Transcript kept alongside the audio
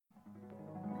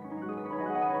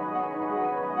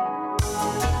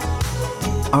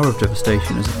Hour of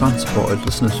Devastation is a fan-supported,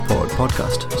 listener-supported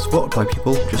podcast, supported by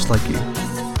people just like you.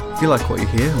 If you like what you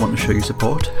hear and want to show your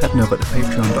support, head over to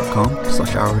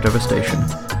patreon.com/Hour of Devastation.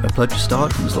 A pledge to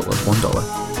start from as little as $1.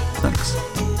 Thanks.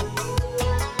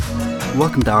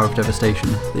 Welcome to Hour of Devastation,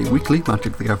 the weekly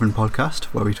Magic the Gathering podcast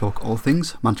where we talk all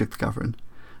things Magic the Gathering.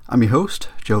 I'm your host,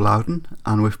 Joe Loudon,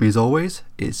 and with me as always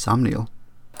is Sam Neal.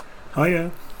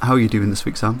 Hiya. How are you doing this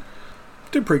week, Sam?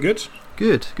 Doing pretty good.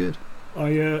 Good.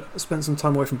 I spent some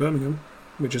time away from Birmingham,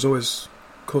 which is always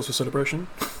cause for celebration.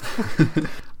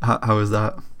 How was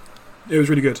that? It was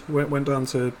really good. Went down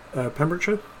to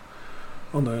Pembrokeshire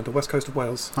on the west coast of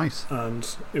Wales. Nice. And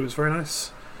it was very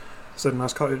nice. Stayed in a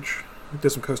nice cottage, did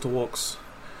some coastal walks,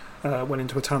 went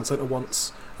into a town centre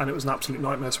once, and it was an absolute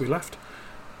nightmare, so we left.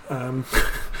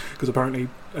 Because apparently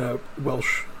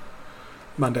Welsh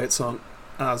mandates aren't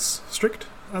as strict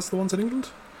as the ones in England.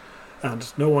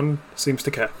 And no one seems to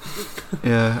care.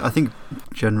 Yeah, I think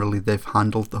generally they've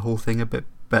handled the whole thing a bit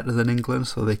better than England,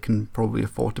 so they can probably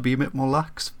afford to be a bit more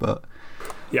lax, but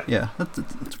yeah,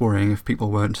 it's worrying if people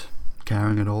weren't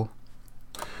caring at all.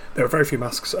 There were very few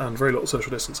masks and very little social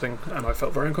distancing, and I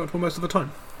felt very uncomfortable most of the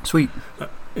time. Sweet.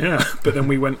 Yeah, but then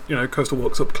we went, coastal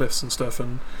walks up cliffs and stuff,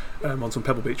 and on some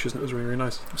pebble beaches, and it was really, really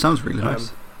nice. Sounds really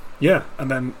nice. Yeah, and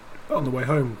then on the way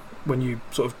home, when you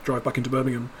sort of drive back into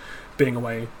Birmingham, being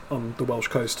away on the Welsh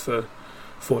coast for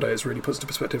 4 days really puts into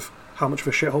perspective how much of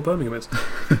a shithole Birmingham is.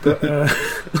 But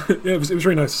yeah, it was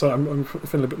really nice. So I'm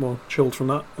feeling a bit more chilled from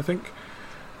that, I think.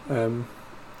 That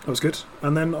was good.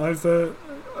 And then I've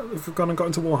gone and got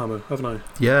into Warhammer, haven't I?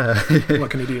 Yeah.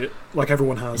 Like an idiot, like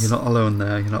everyone has. You're not alone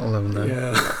there.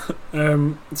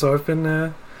 Yeah. So I've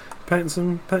been painting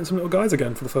some little guys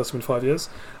again for the first time in 5 years,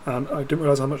 and I didn't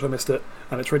realise how much I missed it,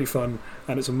 and it's really fun,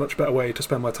 and it's a much better way to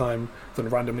spend my time than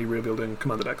randomly rebuilding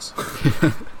commander decks.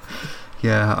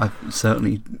 Yeah, I've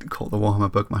certainly caught the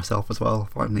Warhammer bug myself as well.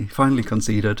 Finally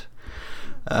conceded.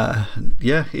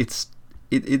 Yeah, it's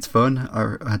fun.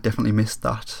 I definitely missed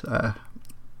that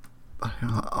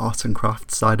art and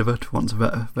craft side of it, wants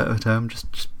a better term,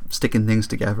 just sticking things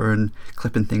together and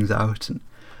clipping things out and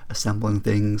assembling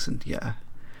things, and yeah,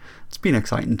 it's been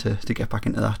exciting to get back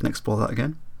into that and explore that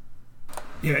again.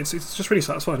 Yeah, it's just really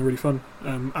satisfying and really fun.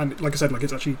 And like I said,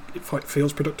 it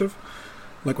feels productive.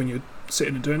 Like when you're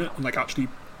sitting and doing it and actually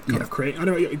kind of create. I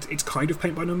know it's kind of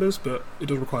paint by numbers, but it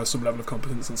does require some level of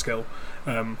competence and skill.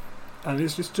 And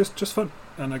it's just fun.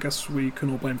 And I guess we can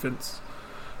all blame Vince.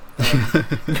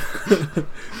 But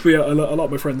yeah, a lot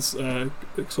of my friends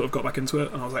sort of got back into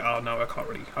it, and I was like, oh no, I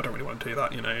don't really want to do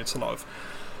that. It's a lot of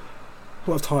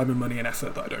time and money and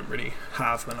effort that I don't really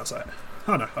have. And then I was like,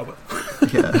 oh no, I will.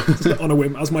 Yeah. On a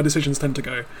whim, as my decisions tend to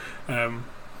go. But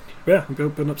yeah, I'm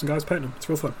building up some guys, painting them. It's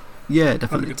real fun. Yeah,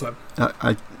 definitely. Having a good time.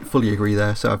 I fully agree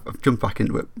there. So I've jumped back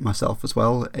into it myself as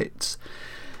well.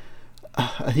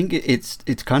 I think it's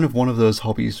kind of one of those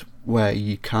hobbies where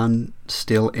you can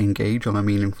still engage on a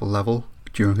meaningful level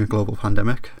during a global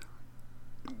pandemic.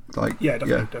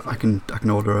 Definitely. I can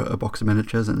order a box of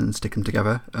miniatures and then stick them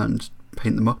together and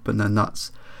paint them up, and then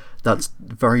that's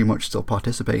very much still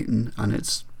participating, and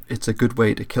it's a good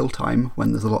way to kill time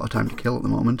when there's a lot of time to kill at the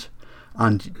moment,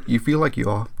 and you feel like you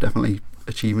are definitely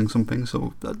achieving something,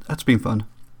 so that's been fun.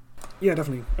 Yeah,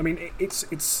 definitely. I mean,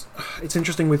 it's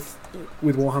interesting with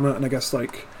Warhammer, and I guess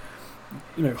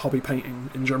hobby painting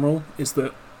in general, is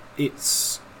that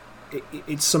it's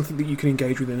something that you can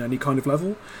engage with in any kind of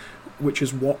level, which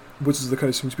is what Wizards of the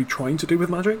Coast seems to be trying to do with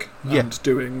Magic, and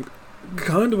doing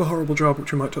kind of a horrible job,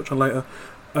 which we might touch on later.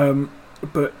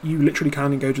 But you literally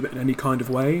can engage with it in any kind of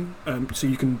way. So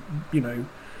you can,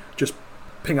 just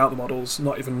ping out the models,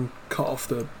 not even cut off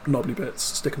the knobbly bits,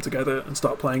 stick them together and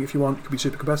start playing if you want. You can be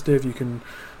super competitive, you can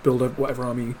build whatever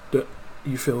army that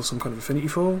you feel some kind of affinity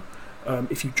for.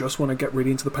 If you just want to get really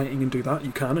into the painting and do that,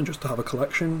 you can, and just to have a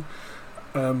collection.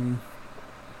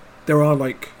 There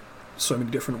are so many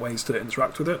different ways to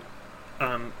interact with it,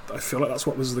 and I feel like that's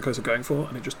what Wizards of the Coast are going for,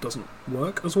 and it just doesn't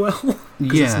work as well,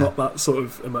 because it's not that sort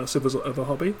of immersive of a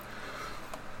hobby.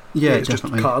 Yeah, it's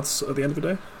definitely. Just cards at the end of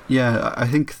the day. Yeah, I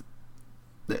think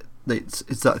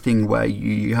it's that thing where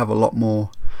you have a lot more,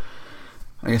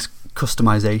 I guess,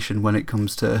 customization when it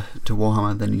comes to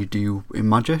Warhammer than you do in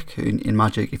Magic. In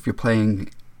Magic, if you're playing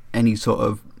any sort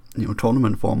of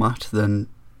tournament format, then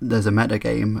there's a meta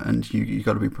game, and you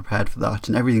got to be prepared for that,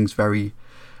 and everything's very,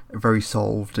 very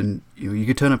solved, and you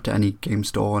could turn up to any game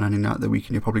store on any night of the week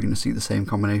and you're probably going to see the same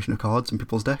combination of cards in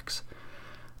people's decks.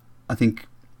 I think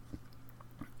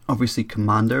obviously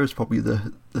Commander is probably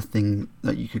the thing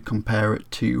that you could compare it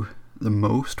to the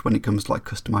most when it comes to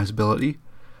customizability.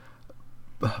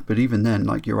 but even then,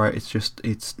 like you're right,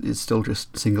 it's still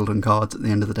just singleton cards at the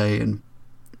end of the day, and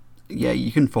yeah,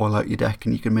 you can foil out your deck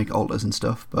and you can make alters and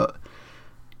stuff, but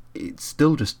it's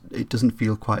still just, it doesn't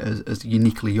feel quite as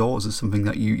uniquely yours as something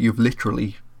that you've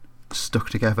literally stuck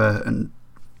together and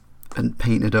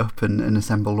painted up and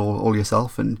assembled all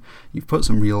yourself, and you've put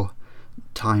some real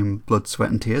time, blood, sweat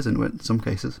and tears into it in some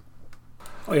cases.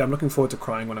 Oh yeah, I'm looking forward to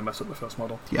crying when I mess up the first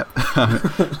model. Yep.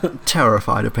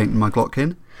 Terrified of painting my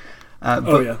Glockkin.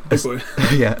 Oh yeah, big boy.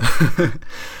 Yeah.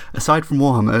 Aside from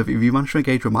Warhammer, have you managed to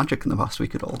engage with Magic in the past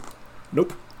week at all?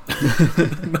 Nope.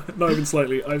 Not even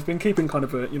slightly. I've been keeping kind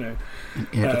of a, ear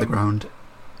to the ground.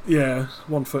 Yeah,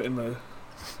 1 foot in the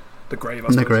grave.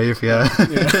 In the grave, yeah.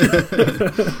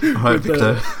 Alright,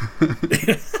 Victor.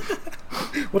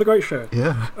 What a great show.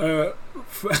 Yeah.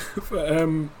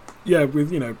 Yeah,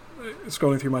 with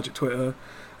scrolling through Magic Twitter,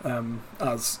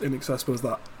 as inaccessible as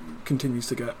that continues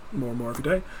to get more and more every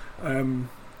day.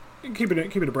 Keeping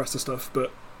it abreast of stuff,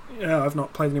 but yeah, I've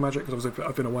not played any Magic because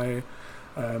I've been away.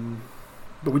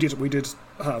 But we did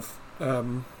have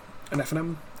an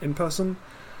FNM in person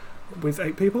with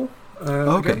 8 people.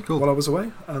 Okay, again, cool. While I was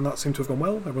away, and that seemed to have gone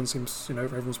well. Everyone seems,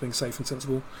 everyone's being safe and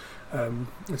sensible.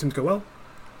 It seemed to go well.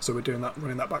 So we're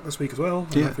running that back this week as well.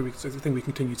 And hopefully it's a thing we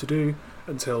continue to do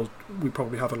until we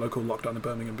probably have a local lockdown in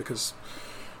Birmingham, because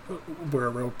we're a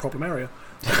real problem area.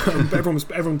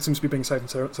 Everyone seems to be being safe and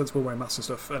sensible, wearing masks and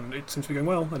stuff, and it seems to be going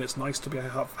well. And it's nice to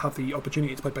have the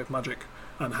opportunity to play both Magic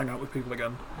and hang out with people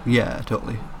again. Yeah,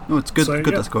 totally. No, it's good.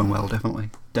 Good, that's going well.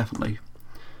 Definitely.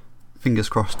 Fingers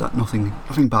crossed that nothing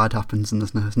bad happens and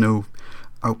there's no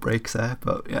outbreaks there.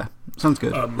 But yeah, sounds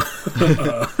good.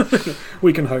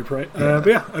 We can hope, right? Yeah. But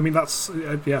yeah, I mean that's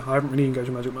I haven't really engaged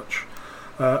in Magic much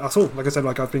at all. Like I said,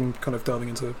 I've been kind of delving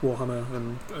into Warhammer,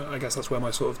 and I guess that's where my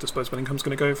sort of disposable income's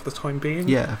going to go for the time being.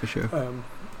 Yeah, for sure.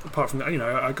 Apart from that,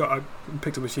 I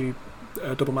picked up a few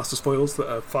Double Masters foils that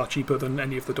are far cheaper than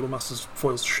any of the Double Masters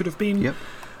foils should have been. Yep.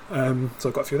 So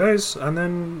I've got a few of those, and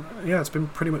then it's been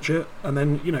pretty much it. And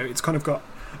then it's kind of got,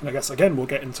 and I guess again we'll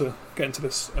get into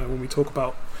this when we talk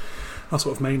about our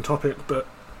sort of main topic, but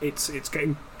it's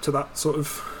getting to that sort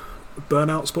of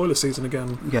burnout spoiler season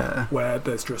again. Yeah. Where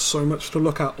there's just so much to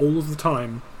look at all of the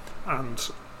time, and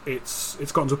it's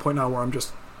gotten to a point now where I'm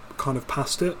just kind of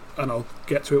past it, and I'll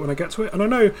get to it when I get to it. And I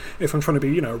know if I'm trying to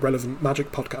be a relevant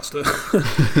Magic podcaster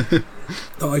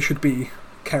that I should be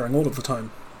caring all of the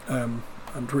time.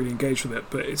 And really engaged with it,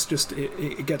 but it's just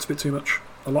it gets a bit too much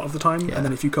a lot of the time. Yeah. And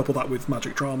then if you couple that with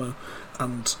Magic drama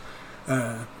and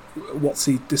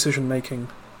WotC decision making,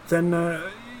 then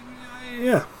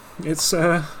it gets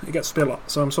a bit a lot.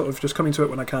 So I'm sort of just coming to it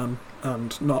when I can,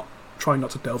 and trying not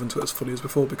to delve into it as fully as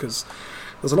before, because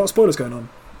there's a lot of spoilers going on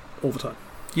all the time.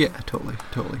 Yeah, totally.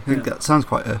 I think that sounds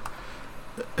quite a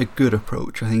good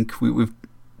approach. I think we've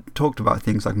talked about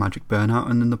things like Magic Burnout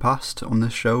in the past on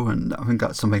this show, and I think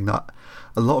that's something that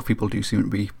a lot of people do seem to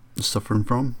be suffering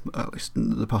from, at least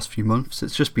in the past few months.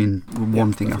 It's just been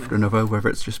one thing after another, whether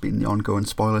it's just been the ongoing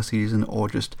spoiler season or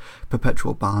just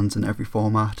perpetual bans in every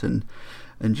format, and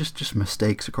just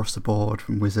mistakes across the board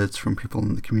from Wizards, from people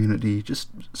in the community, just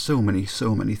so many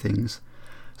things.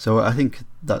 So I think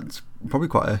that's probably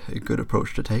quite a good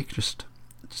approach to take, just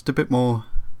a bit more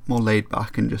laid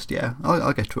back, and just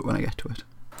I'll get to it when I get to it.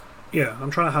 Yeah,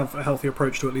 I'm trying to have a healthy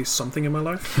approach to at least something in my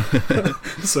life.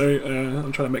 So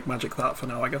I'm trying to make Magic that for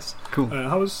now, I guess. Cool.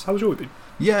 How was your week been?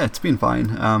 Yeah, it's been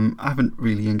fine. I haven't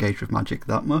really engaged with Magic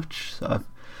that much. So I've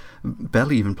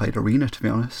barely even played Arena, to be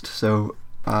honest. So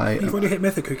You've already hit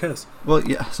Mythic, who cares? Well,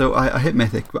 yeah, so I hit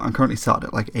Mythic, but I'm currently sat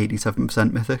at like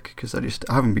 87% Mythic, because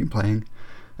I haven't been playing.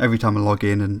 Every time I log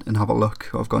in and have a look,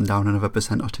 I've gone down another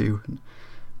 % or two. And,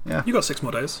 yeah. You got 6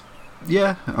 more days.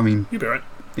 Yeah, I mean... You'll be right.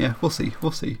 Yeah, we'll see.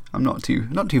 I'm not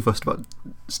too fussed about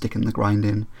sticking the grind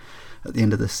in at the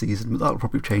end of this season, but that'll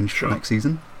probably change for next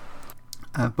season.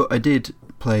 But I did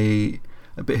play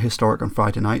a bit of Historic on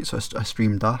Friday night, so I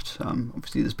streamed that.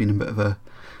 Obviously, there's been a bit of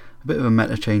a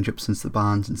meta change up since the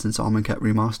bans and since Amonkhet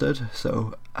remastered.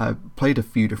 So I played a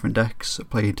few different decks. I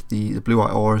played the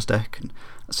Blue-White Auras deck, and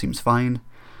that seems fine.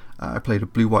 I played a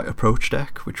Blue-White Approach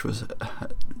deck, which was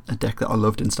a deck that I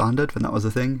loved in Standard when that was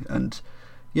a thing, and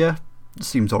yeah. It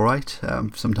seems alright.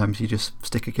 Sometimes you just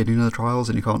stick a kid into the trials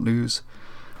and you can't lose.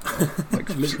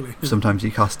 Literally. Sometimes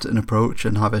you cast an approach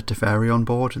and have a Teferi on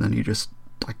board, and then you just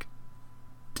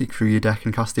dig through your deck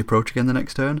and cast the approach again the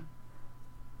next turn.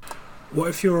 What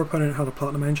if your opponent had a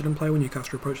Platinum Angel in play when you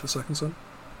cast your approach the second turn?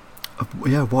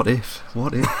 Yeah, what if?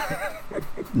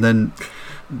 Then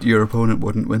your opponent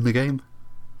wouldn't win the game.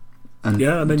 and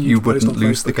yeah, and then you you post wouldn't on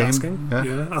lose the Facebook game.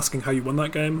 asking, asking how you won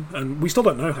that game, and we still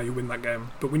don't know how you win that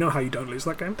game, but we know how you don't lose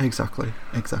that game. Exactly.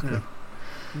 Yeah.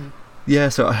 Yeah,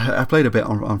 so I played a bit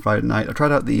on Friday night. I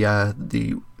tried out the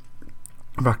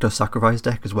Rakdos Sacrifice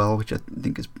deck as well, which I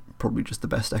think is probably just the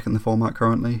best deck in the format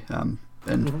currently.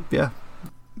 Yeah,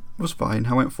 it was fine.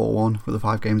 I went 4-1 for the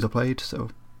 5 games I played, so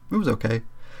it was okay.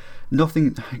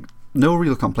 No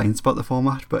real complaints about the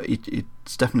format, but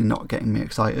it's definitely not getting me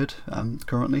excited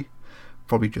currently.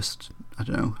 Probably just, I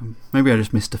don't know, maybe I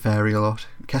just missed Teferi a lot.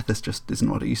 Kethis just isn't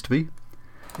what it used to be.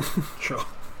 Sure.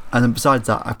 And then besides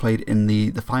that, I played in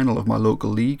the final of my local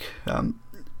league.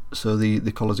 So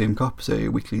the Colosseum Cup is a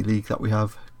weekly league that we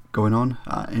have going on,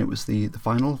 and it was the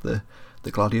final, the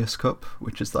Gladius Cup,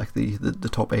 which is like the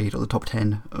top 8 or the top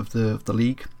 10 of the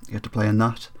league. You had to play in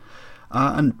that,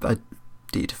 and I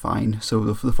did fine. So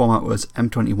the format was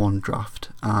M21 draft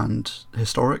and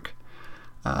historic.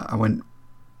 I went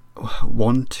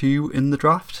 1-2 in the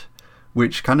draft,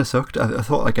 which kind of sucked. I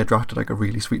thought I drafted like a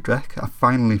really sweet deck. I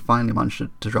finally managed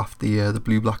to draft the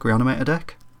blue-black Reanimator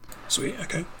deck. Sweet,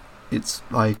 okay. It's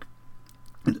like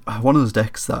one of those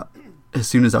decks that as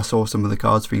soon as I saw some of the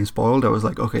cards being spoiled, I was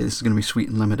like, okay, this is going to be sweet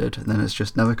and limited, and then it's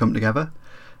just never come together.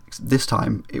 This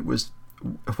time, it was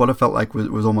what I felt like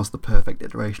was almost the perfect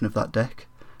iteration of that deck,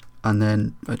 and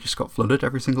then I just got flooded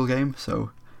every single game,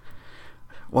 so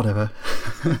whatever.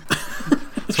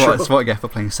 That's what I get for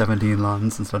playing 17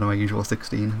 lands instead of my usual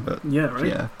 16. But yeah, right.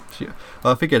 Yeah, sure.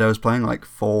 Well, I figured I was playing like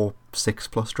 4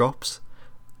 6+ drops,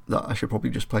 that I should probably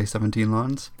just play 17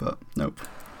 lands, but nope.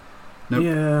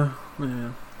 Yeah.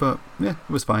 But yeah, it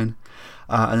was fine.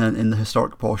 And then in the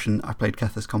historic portion, I played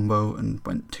Kethis combo and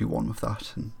went 2-1 with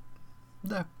that, and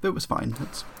yeah, it was fine.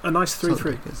 It's a nice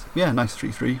 3-3. Yeah, nice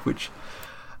 3-3, which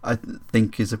I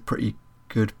think is a pretty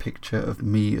good picture of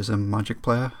me as a Magic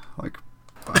player. Like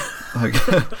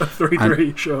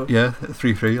 3-3, sure. Yeah,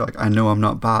 3-3. Like, I know I'm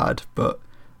not bad, but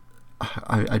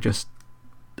I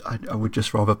would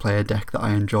just rather play a deck that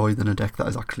I enjoy than a deck that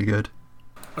is actually good.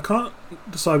 I can't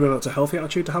decide whether that's a healthy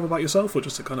attitude to have about yourself or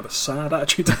just a kind of a sad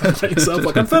attitude to have about yourself.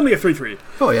 Like, I'm firmly a 3-3.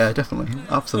 Oh yeah, definitely,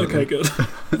 absolutely. Okay, good.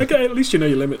 Okay, at least you know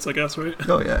your limits, I guess, right?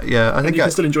 Oh yeah. I think you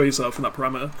can still enjoy yourself in that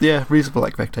parameter. Yeah, reasonable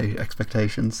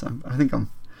expectations. I think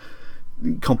I'm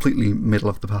completely middle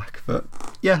of the pack, but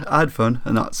yeah, I had fun,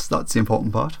 and that's the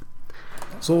important part.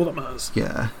 That's all that matters.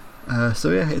 Yeah.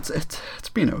 So yeah, it's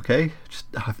been okay.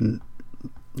 Just haven't,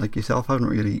 like yourself, I haven't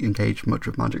really engaged much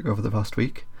with Magic over the past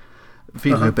week.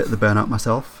 Feeling a bit of the burnout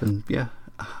myself, and yeah,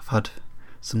 I've had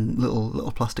some little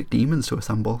plastic demons to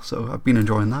assemble, so I've been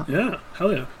enjoying that. Yeah,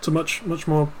 hell yeah. It's a much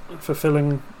more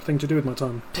fulfilling thing to do with my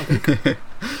time, I think.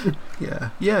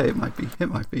 yeah, it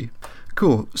might be.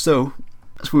 Cool. So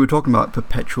we were talking about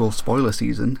perpetual spoiler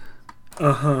season.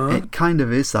 It kind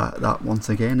of is that once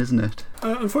again, isn't it?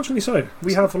 Unfortunately so.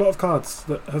 We have a lot of cards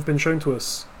that have been shown to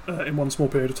us in one small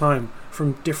period of time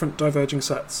from different diverging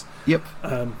sets. Yep.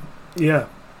 Yeah.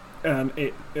 And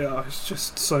it's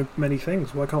just so many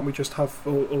things. Why can't we just have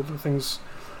all the things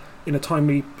in a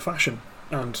timely fashion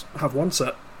and have one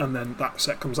set, and then that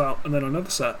set comes out, and then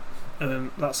another set, and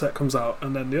then that set comes out,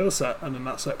 and then the other set, and then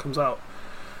that set comes out?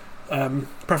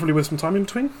 Preferably with some time in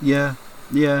between. Yeah.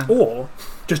 Or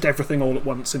just everything all at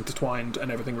once intertwined,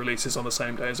 and everything releases on the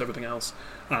same day as everything else,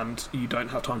 and you don't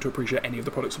have time to appreciate any of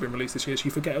the products that have been released this year, so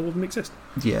you forget all of them exist.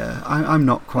 Yeah, I'm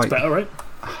not quite... That's better, right?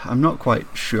 I'm not quite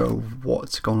sure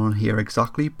what's gone on here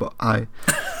exactly, but I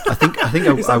think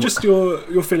is that just your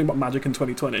feeling about Magic in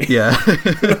 2020? Yeah.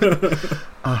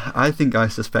 I think I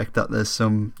suspect that there's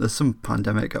some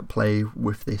pandemic at play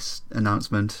with this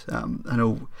announcement. I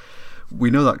know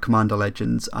we know that Commander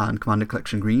Legends and Commander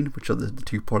Collection Green, which are the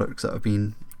 2 products that have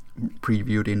been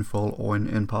previewed in full or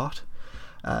in part,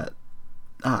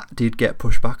 did get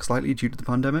pushed back slightly due to the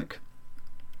pandemic.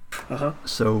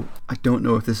 So I don't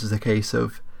know if this is a case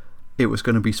of it was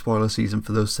going to be spoiler season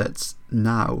for those sets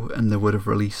now and they would have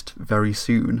released very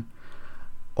soon,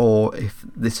 or if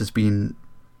this has been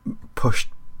pushed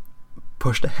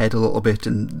ahead a little bit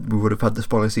and we would have had the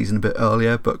spoiler season a bit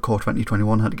earlier, but Core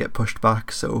 2021 had to get pushed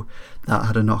back, so that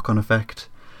had a knock-on effect.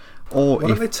 Or why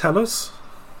don't they tell us?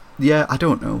 Yeah, I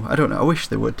don't know. I wish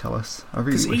they would tell us. I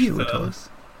really wish they would tell us.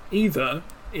 Either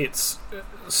it's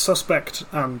suspect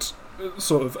and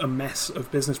sort of a mess of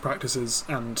business practices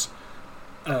and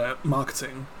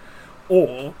marketing,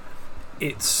 or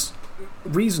it's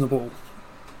reasonable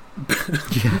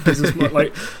business,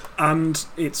 and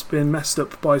it's been messed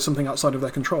up by something outside of their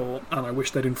control, and I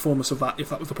wish they'd inform us of that if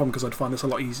that was the problem, because I'd find this a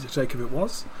lot easier to take if it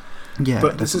was. Yeah,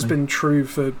 but this has been true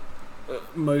for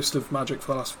most of Magic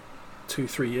for the last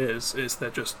 2-3 years, is they're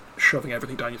just shoving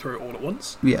everything down your throat all at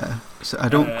once. Yeah, so I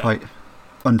don't quite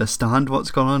understand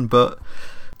what's going on, but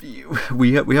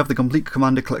we have the complete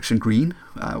Commander Collection Green,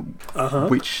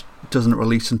 which doesn't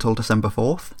release until December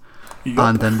 4th. Yep.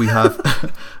 And then we have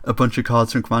a bunch of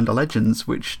cards from Commander Legends,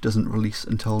 which doesn't release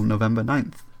until November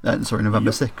 9th.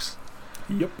 November 6th.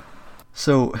 Yep.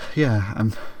 So, yeah,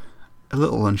 I'm a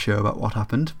little unsure about what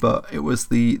happened, but it was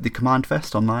the Command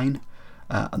Fest online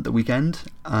at the weekend,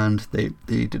 and they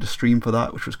did a stream for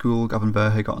that, which was cool. Gavin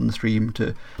Verhey got on the stream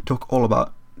to talk all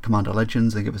about Commander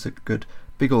Legends and give us a good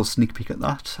big old sneak peek at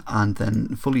that, and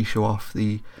then fully show off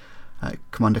the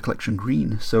Commander Collection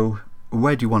Green. So,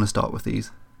 where do you want to start with these?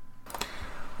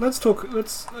 Let's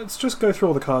just go through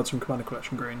all the cards from Commander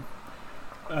Collection Green.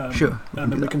 Sure.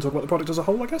 And then we can talk about the product as a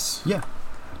whole, I guess. Yeah.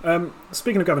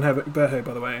 Speaking of Gavin Verhey,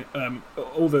 by the way,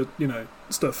 all the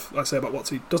stuff I say about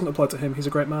WotC doesn't apply to him. He's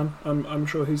a great man. I'm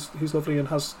sure he's lovely and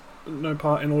has no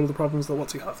part in all of the problems that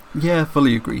WotC have. Yeah,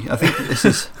 fully agree. I think this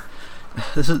is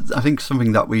I think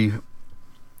something that we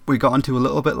got into a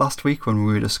little bit last week when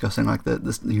we were discussing like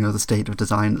the state of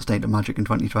design, the state of Magic in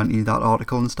 2020, that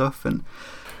article and stuff, and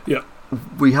yeah,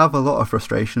 we have a lot of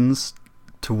frustrations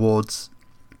towards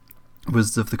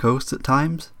Wizards of the Coast at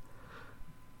times,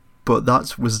 but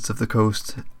that's Wizards of the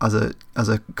Coast as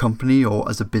a company or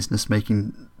as a business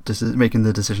making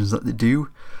the decisions that they do,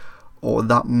 or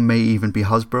that may even be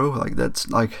Hasbro. Like that's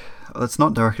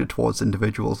not directed towards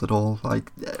individuals at all.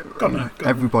 Like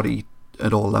everybody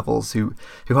at all levels who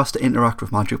has to interact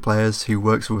with Magic players, who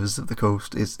works with Wizards of the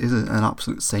Coast, is an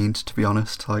absolute saint, to be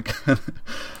honest. Like,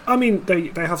 I mean, they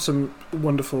have some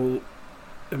wonderful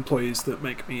employees that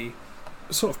make me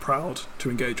sort of proud to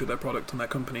engage with their product and their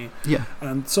company. Yeah.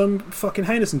 And some fucking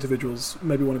heinous individuals,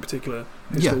 maybe one in particular,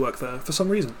 who still work there for some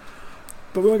reason.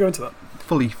 But we won't go into that.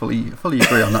 Fully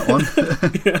agree on that one.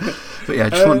 Yeah. But yeah,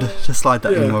 just wanted to slide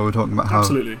that in while we're talking about how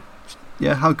absolutely.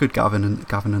 Yeah, how good Gavin and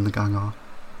the gang are.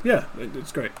 Yeah,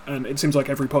 it's great, and it seems like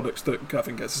every product that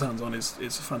Gavin gets his hands on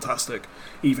is fantastic,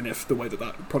 even if the way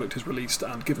that product is released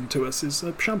and given to us is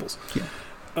shambles.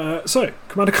 Yeah. So,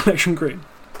 Commander Collection Green.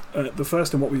 The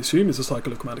first in what we assume is a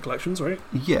cycle of Commander Collections, right?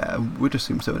 Yeah, we'd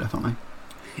assume so, definitely.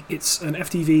 It's an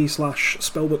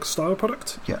FTV/Spellbook style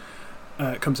product. Yeah.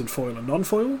 It comes in foil and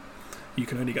non-foil. You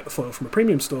can only get the foil from a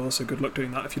premium store, so good luck doing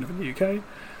that if you live in the UK.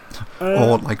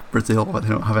 Or like Brazil, where they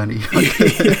don't have any.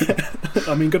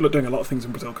 I mean, good luck doing a lot of things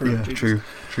in Brazil currently. Yeah,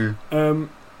 true.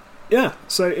 Yeah,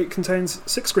 so it contains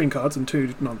 6 green cards and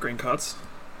 2 non-green cards.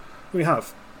 We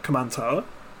have Command Tower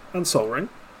and Sol Ring,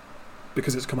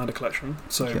 because it's Commander Collection,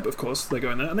 so of course they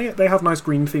go in there. And they have nice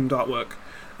green-themed artwork,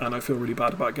 and I feel really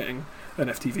bad about getting an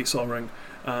FTV Sol Ring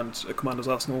and a Commander's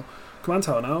Arsenal Command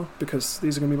Tower now, because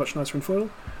these are going to be much nicer in foil.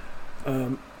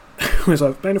 We also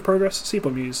have Bane of Progress,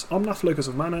 Seaborn Muse, Omnath Locus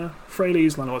of Mana,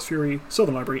 Freyleys, Llanowar's Fury,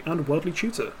 Sylvan Library, and Worldly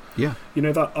Tutor. Yeah. You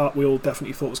know, that art we all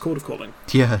definitely thought was Chord of Calling.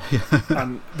 Yeah.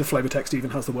 And the flavour text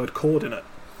even has the word chord in it.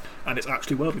 And it's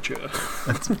actually Worldly Tutor.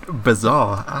 It's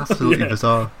bizarre. Absolutely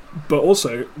bizarre. But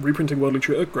also, reprinting Worldly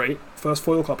Tutor, great. First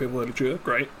foil copy of Worldly Tutor,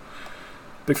 great.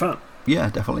 Big fan.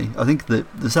 Yeah, definitely. I think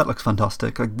the set looks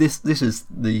fantastic. Like this is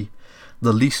the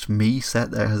least me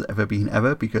set there has ever been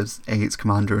ever, because A, it's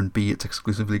Commander, and B, it's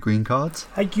exclusively green cards.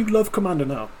 Hey, you love Commander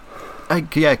now.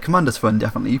 Yeah, Commander's fun,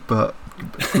 definitely, but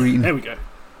green. There we go.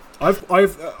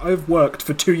 I've worked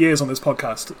for 2 years on this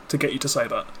podcast to get you to say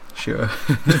that. Sure.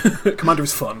 Commander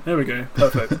is fun. There we go.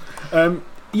 Perfect.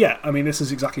 Yeah, I mean, this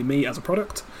is exactly me as a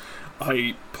product.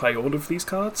 I play all of these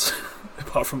cards,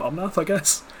 apart from Omnath, I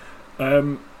guess.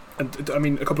 And I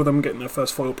mean, a couple of them getting their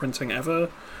first foil printing ever.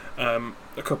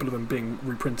 A couple of them being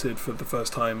reprinted for the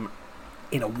first time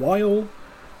in a while.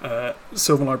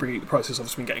 Sylvan Library, the price has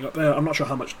obviously been getting up there. I'm not sure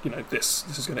how much this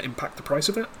is going to impact the price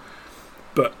of it,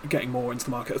 but getting more into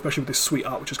the market, especially with this sweet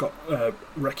art which has got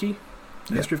Reki,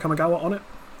 the History of Kamigawa on it,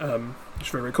 which is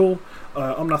very, very cool.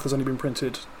 Omnath has only been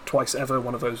printed twice ever.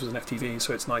 One of those was an FTV,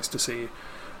 so it's nice to see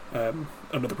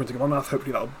another printing of Omnath.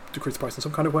 Hopefully that'll decrease the price in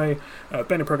some kind of way.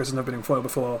 Bane of Progress has never been in foil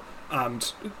before,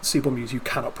 and Seaborn Muse you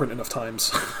cannot print enough times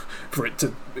for it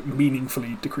to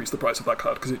meaningfully decrease the price of that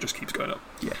card, because it just keeps going up.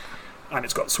 Yeah. And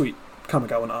it's got sweet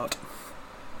Kamigawa art.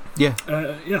 Yeah.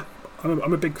 Yeah.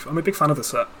 I'm a big fan of the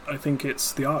set. I think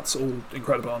the art's all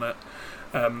incredible on it.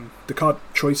 The card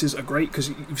choices are great, because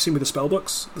you've seen with the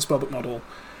spellbook model,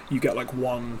 you get like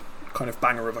one kind of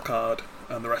banger of a card,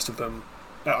 and the rest of them,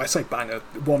 I say banger,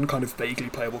 one kind of vaguely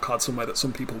playable card somewhere that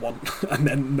some people want, and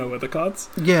then no other cards.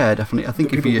 Yeah, definitely. I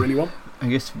think if you really want. I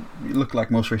guess you look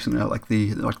like most recently like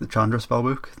the Chandra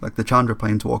spellbook. Like the Chandra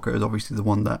Planeswalker is obviously the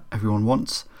one that everyone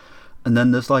wants, and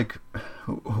then there's like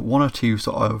one or two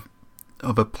sort of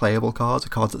other playable cards, or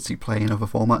cards that see play in other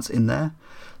formats in there,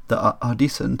 that are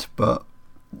decent, but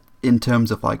in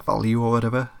terms of like value or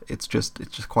whatever, it's just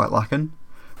quite lacking.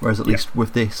 Whereas at least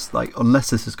with this, like, unless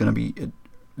this is going to be a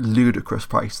ludicrous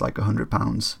price, like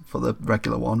 £100 for the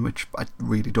regular one, which I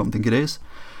really don't think it is,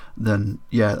 then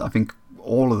yeah, I think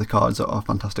all of the cards are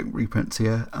fantastic reprints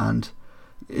here, and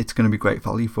it's going to be great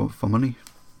value for money.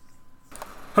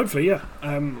 Hopefully, yeah.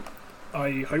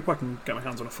 I hope I can get my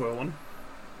hands on a foil one,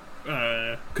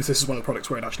 because this is one of the products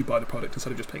where I'd actually buy the product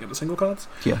instead of just picking up the single cards.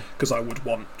 Yeah. Because I would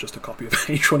want just a copy of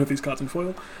each one of these cards in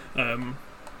foil.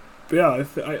 But yeah,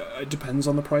 it depends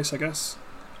on the price, I guess,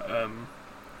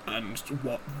 and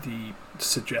what the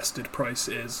suggested price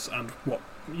is, and what,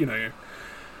 you know,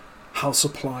 how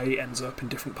supply ends up in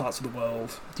different parts of the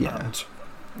world, and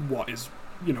what is,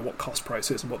 you know, what cost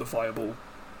price is and what the viable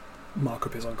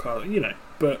markup is on card, you know.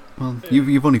 But well,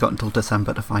 you've only got until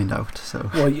December to find out. So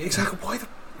well, exactly.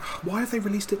 Why have they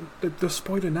released it the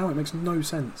spoiler now? It makes no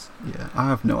sense. Yeah, I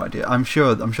have no idea. I'm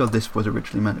sure this was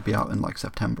originally meant to be out in like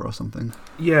September or something.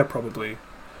 Yeah, probably.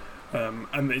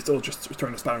 And it's all just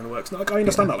throwing a spanner in the works. Like, I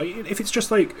understand that. Like, if it's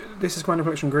just like, this is Commander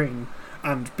Collection Green,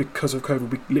 and because of COVID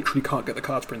we literally can't get the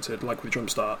cards printed, like with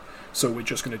Jumpstart, so we're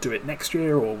just going to do it next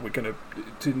year, or we're going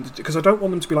to... Because I don't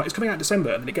want them to be like, it's coming out in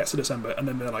December, and then it gets to December, and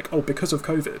then they're like, oh, because of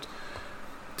COVID.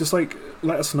 Just, like,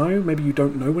 let us know. Maybe you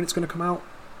don't know when it's going to come out,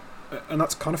 and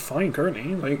that's kind of fine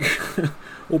currently. Like,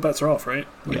 all bets are off, right?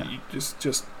 Like, yeah. You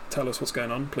just tell us what's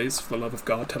going on, please, for the love of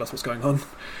God, tell us what's going on.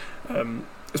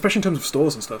 Especially in terms of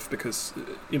stores and stuff, because,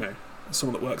 you know, as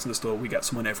someone that works in the store, we get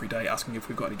someone every day asking if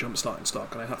we've got any Jumpstart in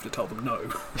stock, and I have to tell them no,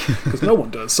 because no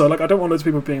one does. So, like, I don't want those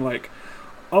people being like,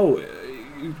 oh,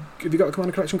 have you got a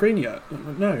Commander Collection Green yet?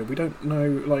 No, we don't know,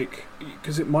 like,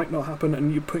 because it might not happen,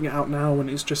 and you're putting it out now, and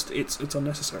it's just, it's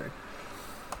unnecessary.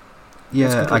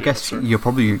 Yeah, I guess you're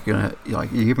probably gonna, like,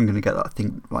 you're even gonna get that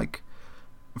thing, like,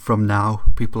 from now,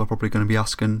 people are probably gonna be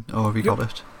asking, oh, have you got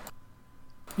it?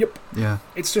 Yep. Yeah.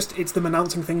 It's them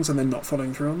announcing things and then not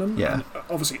following through on them. Yeah. And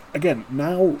obviously, again,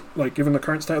 now, like, given the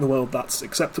current state of the world, that's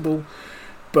acceptable,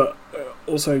 but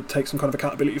also take some kind of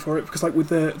accountability for it, because, like, with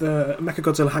the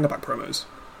Mechagodzilla Hangerback promos,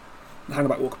 the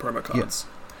Hangerback Walker promo cards,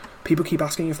 people keep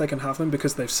asking if they can have them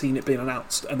because they've seen it being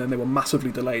announced, and then they were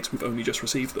massively delayed, so we've only just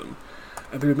received them.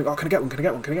 And people be like, oh, can I get one? Can I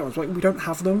get one? Can I get one? It's like, we don't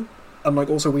have them. And,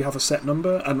 like, also we have a set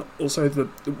number, and also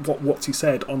what he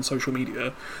said on social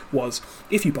media was,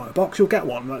 if you buy a box, you'll get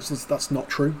one. That's not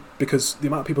true, because the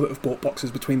amount of people that have bought boxes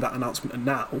between that announcement and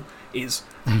now is,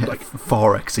 like...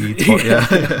 far exceeds what,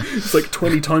 It's like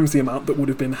 20 times the amount that would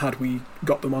have been had we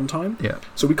got them on time. Yeah.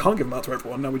 So we can't give them out to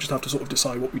everyone. Now we just have to sort of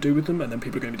decide what we do with them, and then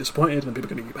people are going to be disappointed, and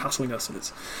people are going to keep hassling us, and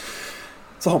it's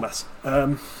a whole mess.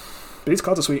 But these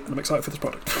cards are sweet, and I'm excited for this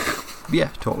product. Yeah,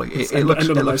 totally. It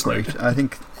looks great. I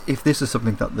think if this is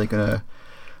something that they're gonna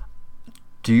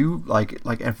do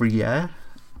like every year,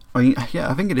 I mean, yeah,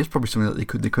 I think it is probably something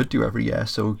that they could do every year.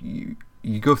 So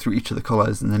you go through each of the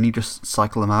colours and then you just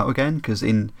cycle them out again, because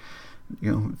in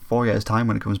 4 years' time,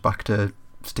 when it comes back to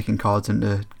sticking cards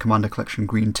into Commander Collection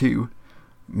Green 2,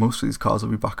 most of these cards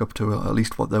will be back up to at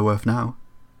least what they're worth now.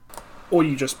 Or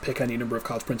you just pick any number of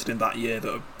cards printed in that year that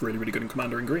are really, really good in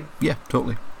Commander in Green. Yeah,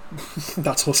 totally.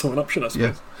 That's also an option, I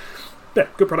suppose. Yeah,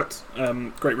 good product.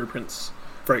 Great reprints.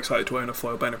 Very excited to own a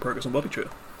foil Banner Progress on Body Cheer.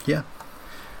 Yeah.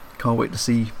 Can't wait to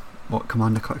see what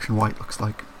Commander Collection White looks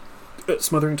like.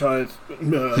 Smothering Tide.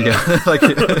 Yeah, like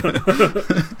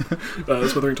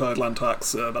Smothering Tide, Land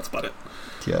Tax, that's about it.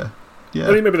 Yeah. Yeah.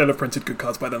 I mean, maybe they'll have printed good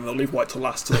cards by then. They'll leave White to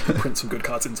last so they can print some good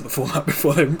cards into the format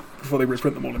before they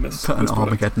reprint them all in this. Put an this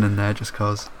Armageddon in there just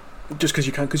cause. Just because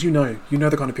you can, because you know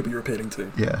the kind of people you're appealing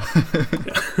to. Yeah.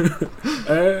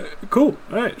 Cool.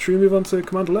 Alright, should we move on to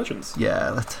Commander Legends? Yeah,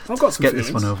 let's get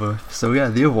this one over. So yeah,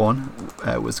 the other one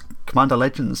was Commander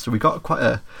Legends. So we got quite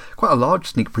a large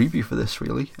sneak preview for this,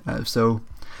 really. So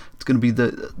it's going to be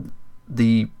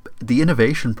the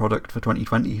innovation product for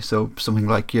 2020. So something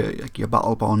like your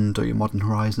Battle Bond or your Modern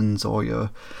Horizons or your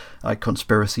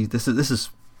Conspiracy. This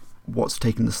is what's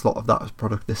taking the slot of that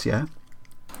product this year.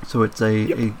 So it's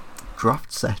a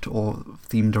draft set or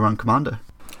themed around Commander.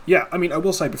 Yeah, I mean, I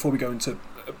will say before we go into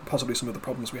possibly some of the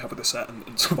problems we have with this set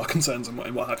and some of our concerns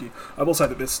and what have you, I will say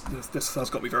that this has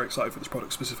got me very excited for this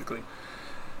product specifically.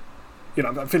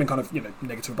 I'm feeling kind of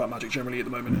negative about Magic generally at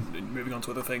the moment, and moving on to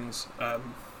other things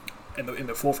in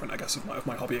the forefront, I guess, of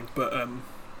my hobbying. But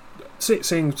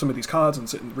seeing some of these cards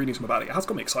and reading some about it has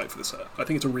got me excited for this set. I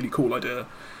think it's a really cool idea,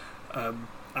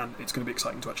 and it's going to be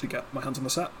exciting to actually get my hands on the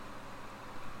set.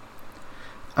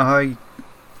 I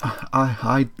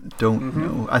don't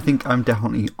know. I think I'm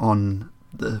definitely on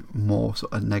the more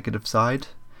sort of negative side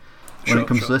when it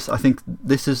comes to this. I think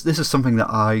this is something that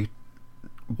I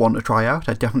want to try out.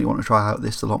 I definitely want to try out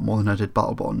this a lot more than I did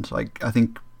Battlebond. Like, I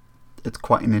think it's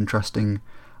quite an interesting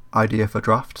idea for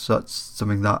draft, so that's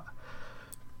something that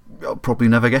I'll probably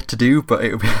never get to do, but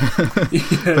it would be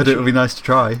but it would be nice to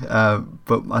try.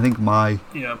 But I think my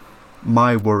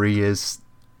worry is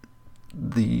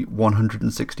the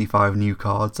 165 new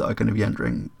cards that are going to be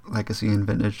entering Legacy and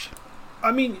Vintage.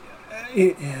 I mean,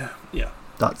 yeah.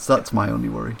 That's my only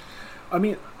worry. I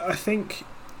mean, I think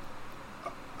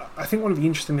one of the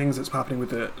interesting things that's happening with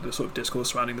the sort of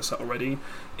discourse surrounding the set already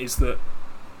is that,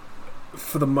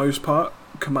 for the most part,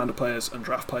 Commander players and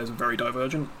draft players are very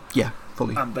divergent. Yeah,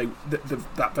 fully. And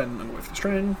that then, I'm with the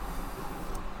string.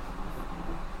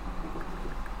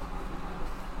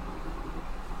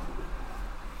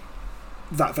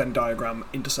 That Venn diagram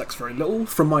intersects very little,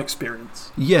 from my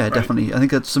experience. Yeah, right? Definitely. I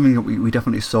think that's something that we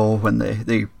definitely saw when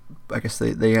they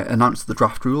announced the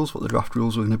draft rules, what the draft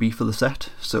rules were going to be for the set.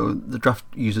 So the draft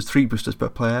uses 3 boosters per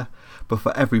player, but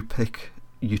for every pick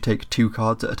you take 2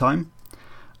 cards at a time.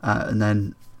 And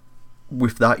then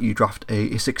with that you draft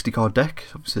a 60 card deck.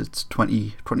 Obviously it's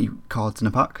 20 cards in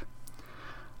a pack.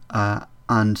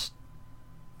 And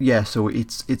yeah, so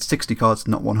it's 60 cards,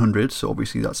 not 100, so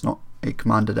obviously that's not a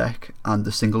Commander deck, and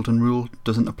the Singleton rule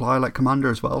doesn't apply like Commander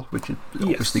as well, which is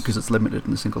obviously because it's limited,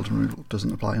 and the Singleton rule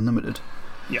doesn't apply unlimited.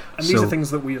 Yeah, and these are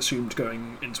things that we assumed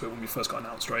going into it when we first got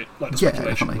announced, right? Like, the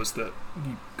speculation was that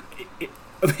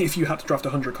if you had to draft a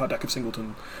 100 card deck of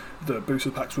Singleton, the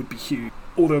booster packs would be huge,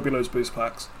 or there would be loads of booster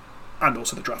packs, and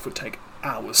also the draft would take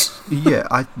hours. Yeah,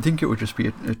 I think it would just be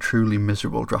a truly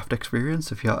miserable draft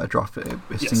experience if you had to draft a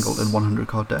Singleton 100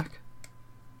 card deck.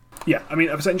 Yeah, I mean,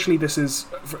 essentially this is,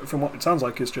 from what it sounds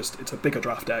like, it's a bigger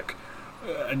draft deck,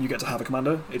 and you get to have a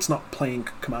commander. It's not playing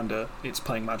Commander, it's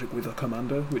playing Magic with a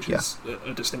commander, which is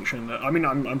a distinction that, I mean,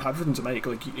 I'm happy for them to make.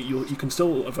 Like, you can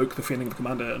still evoke the feeling of the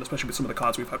commander, and especially with some of the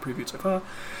cards we've had previewed so far,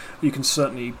 you can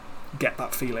certainly get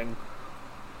that feeling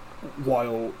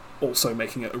while also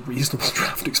making it a reasonable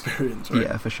draft experience, right?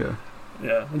 Yeah, for sure.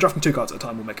 Yeah, and drafting 2 cards at a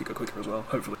time will make it go quicker as well,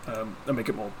 hopefully, and make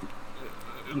it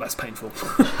less painful,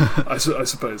 I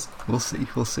suppose. We'll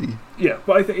see. Yeah,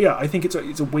 but I think it's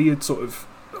a weird sort of.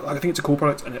 I think it's a cool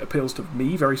product, and it appeals to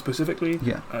me very specifically.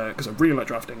 Yeah. Because I really like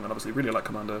drafting, and obviously really like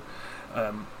Commander.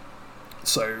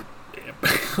 So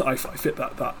I fit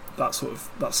that sort of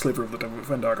that sliver of the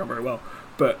Venn diagram very well.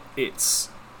 But it's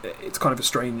kind of a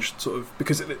strange sort of,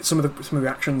 because some of the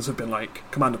reactions have been like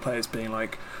Commander players being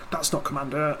like, "That's not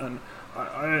Commander," and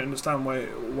I don't understand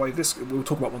why this. We'll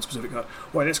talk about one specific card.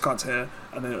 Why this card's here,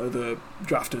 and then other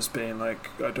drafters being like,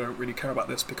 "I don't really care about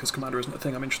this because Commander isn't a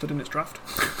thing I'm interested in its draft."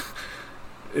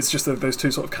 It's just those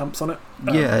two sort of camps on it.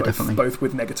 Yeah, definitely. Both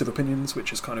with negative opinions,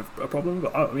 which is kind of a problem.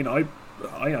 But I mean, I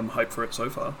am hyped for it so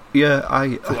far. Yeah,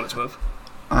 for what it's worth.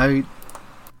 I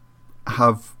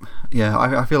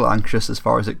feel anxious as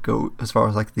far as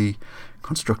like the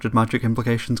constructed Magic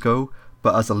implications go.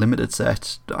 But as a limited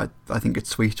set, I think it's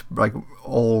sweet. Like,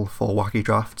 all 4 wacky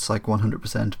drafts, like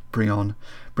 100% bring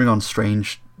on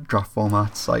strange draft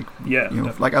formats. Like,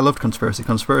 like, I loved Conspiracy.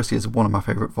 Conspiracy is one of my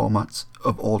favourite formats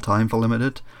of all time for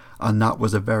limited, and that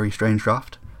was a very strange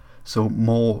draft. So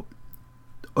more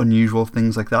unusual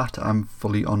things like that, I'm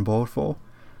fully on board for.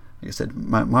 Like I said,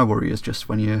 my worry is just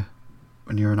when you're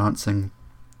announcing,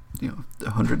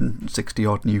 160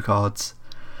 odd new cards.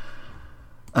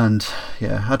 And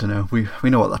yeah, I don't know. We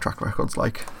know what that track record's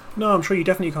like. No, I'm sure you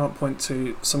definitely can't point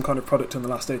to some kind of product in the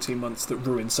last 18 months that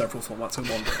ruined several formats in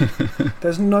one day.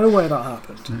 There's no way that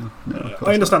happened. No,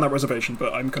 I understand that reservation,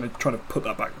 but I'm kind of trying to put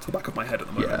that back to the back of my head at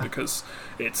the moment, because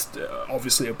it's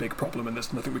obviously a big problem, and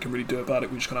there's nothing we can really do about it.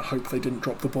 We just kind of hope they didn't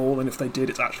drop the ball, and if they did,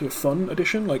 it's actually a fun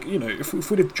addition. Like, if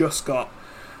we'd have just got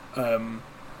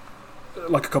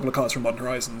like a couple of cards from Modern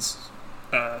Horizons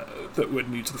that were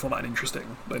new to the format and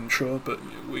interesting, then sure, but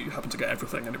we happen to get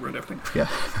everything and it ruined everything. Yeah.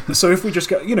 So if we just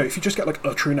get, if you just get like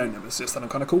a true no Nemesis, then I'm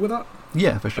kind of cool with that.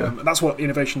 Yeah, for sure. That's what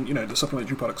innovation, the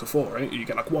supplementary products are for, right? You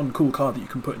get like one cool card that you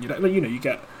can put in your deck. You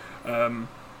get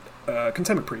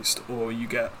Containment Priest, or you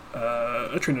get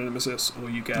a true no Nemesis, or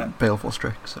you get Baleful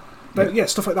Strix. But yeah,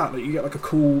 stuff like that. Like, you get like a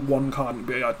cool one card, and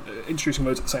introducing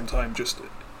loads at the same time. It's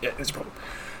a problem.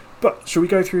 But shall we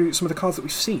go through some of the cards that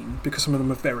we've seen, because some of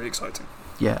them are very exciting?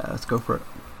 Yeah, let's go for it.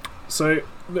 So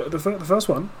the first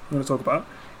one I'm going to talk about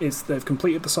is they've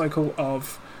completed the cycle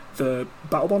of the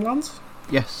Battlebond lands.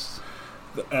 Yes.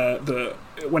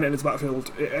 When it enters the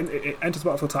battlefield, it enters the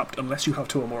battlefield tapped unless you have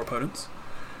 2 or more opponents,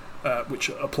 which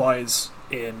applies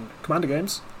in Commander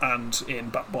games and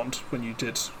in Battlebond when you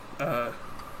did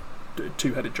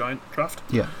Two-Headed Giant draft.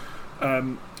 Yeah.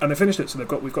 And they finished it, so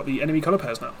we've got the enemy colour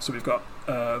pairs now. So we've got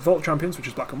Vault Champions, which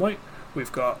is black and white.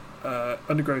 we've got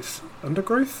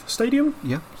Undergrowth Stadium.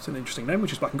 Yeah. It's an interesting name,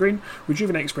 which is black and green.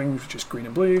 Rejuvenate Springs, which is green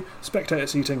and blue. Spectator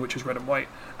Seating, which is red and white.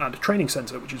 And Training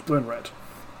Centre, which is blue and red.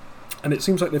 And it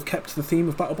seems like they've kept the theme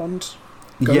of Battlebond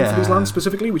going for these lands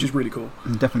specifically, which is really cool.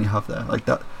 You definitely have there. Like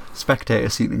that spectator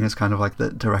seating is kind of like the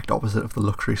direct opposite of the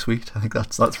luxury suite. I think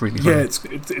that's really funny. Yeah, it's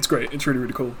great. It's really,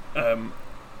 really cool.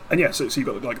 And yeah, so you've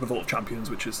got like the Vault of Champions,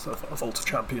 which is a Vault of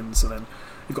Champions, and then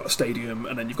you've got a stadium,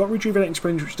 and then you've got Rejuvenating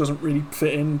Springs, which doesn't really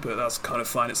fit in, but that's kind of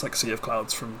fine. It's like Sea of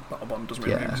Clouds from Battlebond, doesn't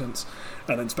really make sense.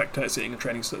 And then Spectator Seating and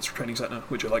Training Centre,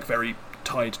 which are like very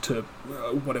tied to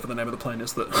whatever the name of the plane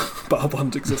is that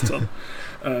Battlebond exists on.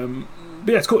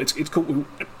 But yeah, it's cool. It's cool.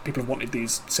 People have wanted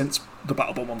these since the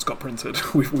Battlebond ones got printed.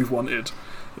 We've wanted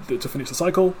to finish the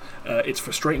cycle. It's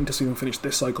frustrating to see them finish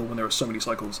this cycle when there are so many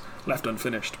cycles left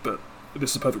unfinished, but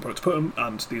this is a perfect product to put them,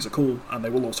 and these are cool, and they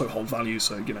will also hold value,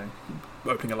 so, you know,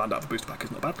 opening a land out of a booster pack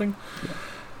isn't a bad thing.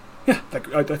 Yeah,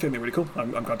 I think they're really cool.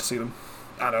 I'm glad to see them.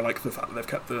 And I like the fact that they've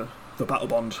kept the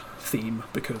Battlebond theme,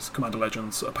 because Commander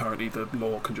Legends, apparently the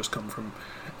lore can just come from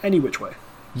any which way.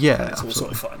 Yeah, and it's all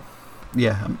sort of fun.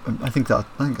 Yeah, I think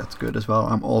that's good as well.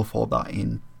 I'm all for that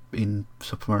in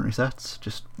supplementary sets.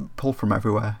 Just pull from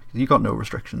everywhere. You got no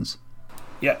restrictions.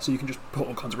 Yeah, so you can just put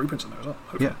all kinds of reprints in there as well,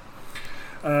 hopefully. Yeah.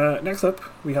 Next up,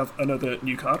 we have another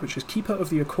new card, which is Keeper of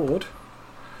the Accord,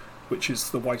 which is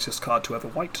the whitest card to ever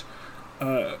white,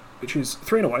 which is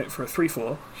 3 and a white for a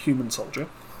 3/4 human soldier.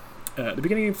 At the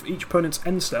beginning of each opponent's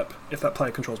end step, if that player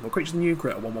controls more creatures than you,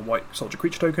 create a 1/1 white soldier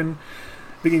creature token.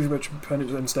 Beginning of each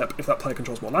opponent's end step, if that player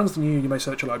controls more lands than you may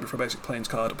search your library for a basic plains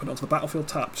card, put it onto the battlefield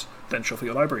tapped, then shuffle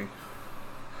your library.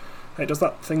 It does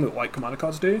that thing that white commander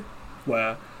cards do,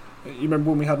 where... You remember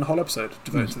when we had a whole episode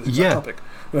devoted to this exact topic,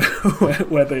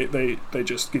 where they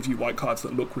just give you white cards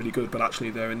that look really good, but actually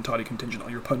they're entirely contingent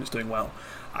on your opponents doing well,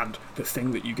 and the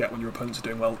thing that you get when your opponents are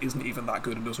doing well isn't even that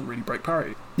good and doesn't really break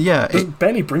parity. Yeah, it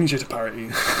barely brings you to parity.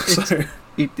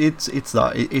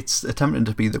 It's attempting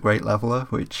to be the great leveler,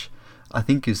 which I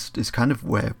think is kind of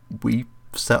where we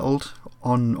settled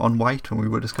on white when we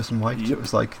were discussing white. Yep. It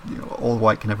was like, you know, all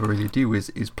white can ever really do is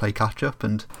play catch up,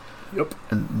 and yep.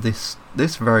 And this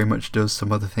very much does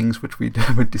some other things which we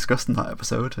discussed in that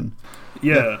episode. And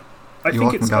yeah. I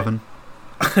think it's Gavin.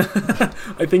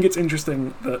 I think it's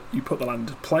interesting that you put the land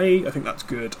to play. I think that's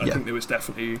good. I think there was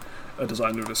definitely a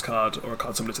design of this card, or a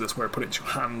card similar to this, where it put it into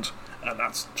your hand, and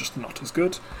that's just not as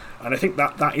good. And I think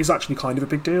that is actually kind of a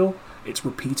big deal. It's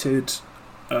repeated,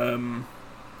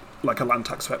 like a land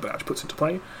tax effect that actually puts into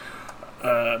play.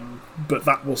 But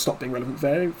that will stop being relevant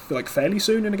fairly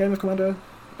soon in a game of Commander.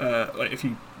 Like if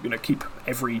you keep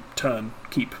every turn,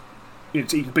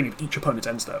 it's beginning of each opponent's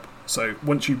end step. So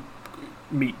once you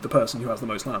meet the person who has the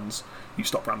most lands, you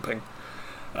stop ramping,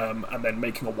 and then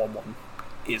making a 1/1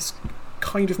 is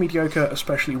kind of mediocre,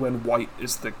 especially when white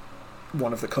is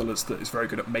one of the colours that is very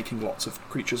good at making lots of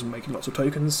creatures and making lots of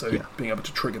tokens. So being able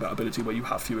to trigger that ability where you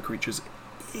have fewer creatures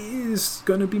is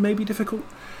going to be maybe difficult.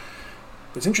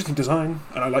 It's interesting design,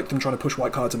 and I like them trying to push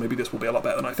white cards, and maybe this will be a lot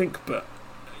better than I think, but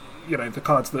the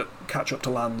cards that catch up to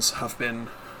lands have been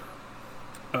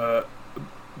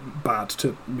bad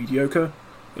to mediocre,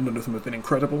 and none of them have been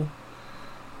incredible.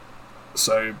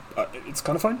 So it's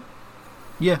kind of fine.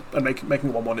 Yeah. And making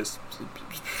a 1/1 is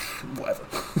whatever.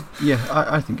 Yeah,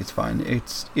 I think it's fine.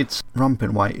 It's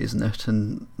ramping white, isn't it?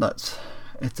 And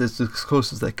it's as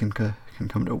close as they can come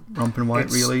to ramping white,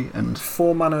 it's really. And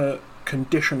 4 mana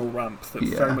conditional ramp that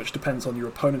very much depends on your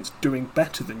opponents doing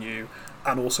better than you,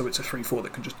 and also it's a 3/4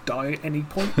 that can just die at any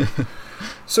point.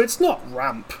 So it's not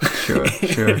ramp. Sure.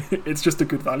 It's just a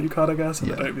good value card, I guess,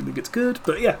 and I don't really think it's good.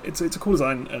 But yeah, it's a cool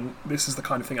design, and this is the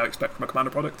kind of thing I expect from a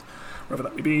Commander product, wherever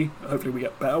that may be. Hopefully we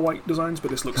get better white designs,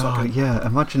 but this looks like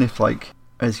imagine if, like,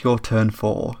 as your turn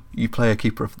 4, you play a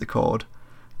Keeper of the Accord,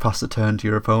 pass the turn to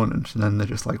your opponent, and then they're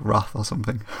just like Wrath or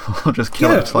something, or just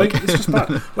kill it. Like it's just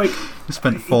bad. Like you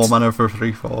spent 4 mana for a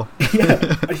 3/4.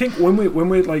 Yeah, I think when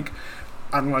we're like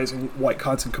analysing white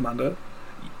cards in Commander,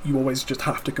 you always just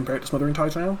have to compare it to Smothering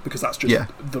Tithe now, because that's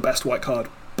just the best white card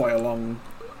by a long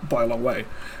way.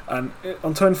 And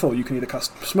on turn 4 you can either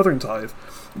cast Smothering Tithe,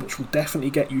 which will definitely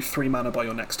get you 3 mana by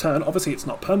your next turn. Obviously it's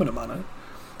not permanent mana,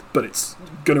 but it's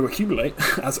going to accumulate,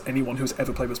 as anyone who's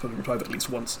ever played with Smothering Tithe at least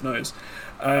once knows.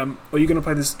 Or you're going to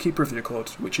play this Keeper of the Accord,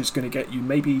 which is going to get you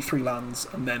maybe 3 lands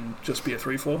and then just be a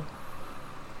 3/4.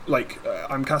 Like,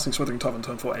 I'm casting Smothering Tithe on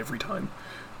turn 4 every time,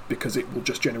 because it will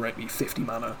just generate me 50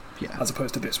 mana, as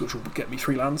opposed to this, which will get me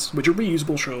 3 lands, which are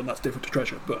reusable, sure, and that's different to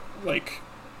treasure, but, like,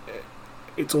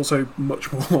 it's also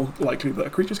much more likely that a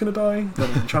creature's going to die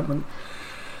than an enchantment.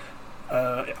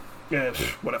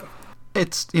 Whatever.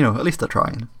 It's, at least they're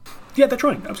trying. Yeah, they're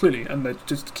trying, absolutely, and they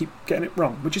just keep getting it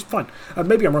wrong, which is fine.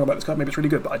 Maybe I'm wrong about this card, maybe it's really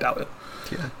good, but I doubt it.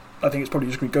 Yeah. I think it's probably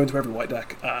just going to go into every white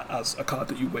deck as a card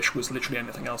that you wish was literally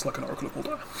anything else, like an Oracle of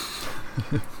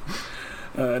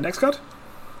Mulder. Next card?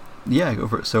 Yeah, go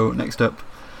for it. So next up,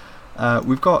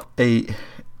 we've got a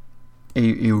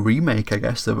remake, I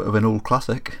guess, of an old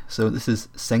classic. So this is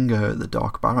Sengir the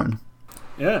Dark Baron.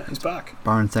 Yeah, he's back.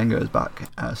 Baron Sengir is back.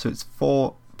 So it's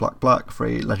 4 black for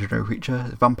a legendary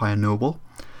creature, Vampire Noble.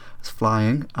 It's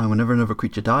flying, and whenever another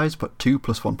creature dies, put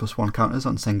 2+1/+1 counters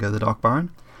on Sengir the Dark Baron.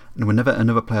 And whenever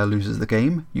another player loses the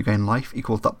game, you gain life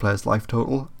equal to that player's life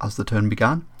total as the turn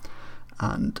began.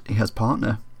 And he has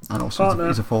Partner, and also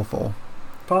he's a 4/4.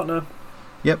 Partner.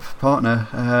 Yep, Partner.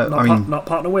 Not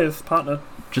partner with, partner.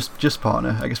 Just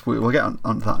Partner. I guess we'll get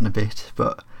onto that in a bit,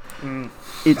 but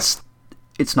it's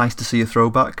nice to see a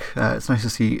throwback. It's nice to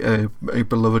see a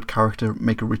beloved character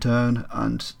make a return,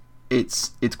 and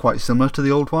it's quite similar to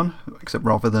the old one, except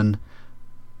rather than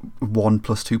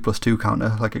 1+2/+2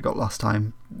 counter like it got last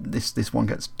time, this one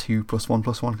gets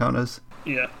 2+1/+1 counters.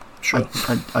 Yeah, sure.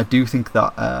 I do think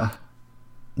that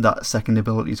that second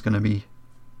ability is going to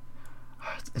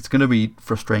be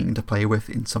frustrating to play with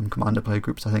in some Commander play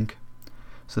groups, I think.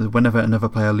 So whenever another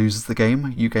player loses the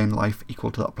game, you gain life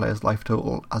equal to that player's life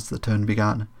total as the turn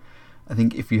began. I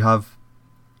think if you have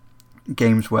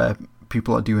games where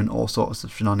people are doing all sorts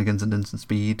of shenanigans and instant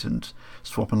speed and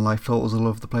swapping life totals all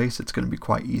over the place, it's going to be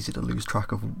quite easy to lose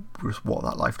track of just what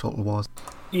that life total was.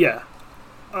 Yeah.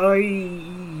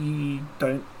 I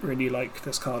don't really like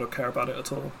this card or care about it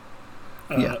at all.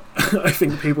 I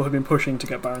think people have been pushing to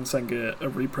get Baron Sengir a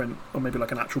reprint, or maybe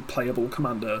like an actual playable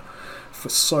commander, for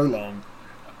so long.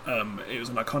 It was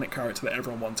an iconic character that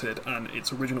everyone wanted, and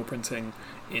its original printing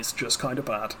is just kind of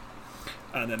bad.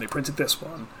 And then they printed this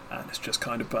one, and it's just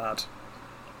kind of bad.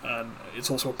 And it's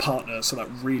also a partner, so that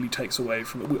really takes away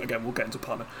from... Again, we'll get into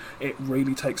partner. It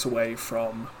really takes away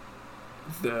from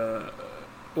the...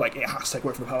 Like, it has to take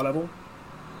away from the power level.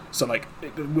 So, like,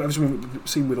 what we've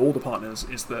seen with all the partners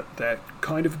is that they're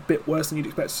kind of a bit worse than you'd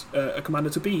expect a commander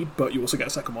to be, but you also get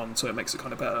a second one, so it makes it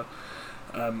kind of better.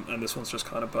 And this one's just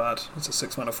kind of bad. It's a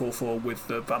 6-mana 4/4 with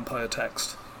the vampire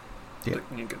text. Yeah.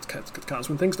 You get counts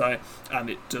when things die, and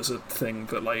it does a thing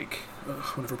that, like,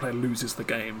 whenever a player loses the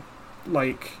game,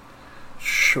 like,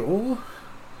 sure,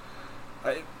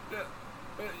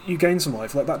 you gain some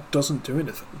life. Like, that doesn't do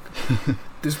anything.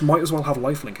 This might as well have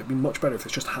lifelink. It'd be much better if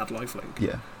it's just had lifelink.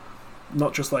 Yeah.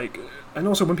 Not just like, and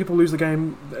also when people lose the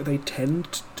game, they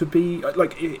tend to be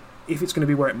like, if it's going to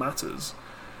be where it matters,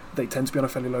 they tend to be on a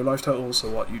fairly low life total. So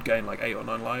what, you'd gain like 8 or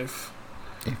 9 life.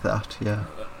 If that, yeah.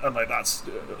 And like that's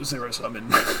zero sum in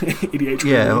EDH.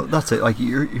 Yeah, well, that's it. Like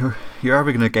you're either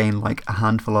going to gain like a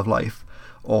handful of life,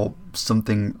 or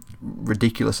something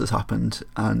ridiculous has happened,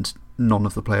 and none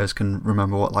of the players can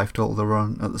remember what life total they were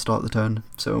on at the start of the turn.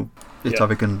 So it's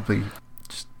either going to be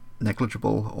just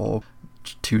negligible or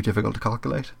too difficult to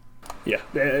calculate. Yeah,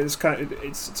 it's kind of,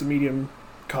 it's a medium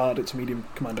card. It's a medium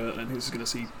commander, and this is going to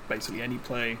see basically any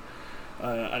play.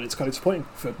 And it's kind of disappointing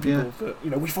for people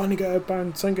that, we finally get a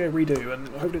Baron Sengir redo, and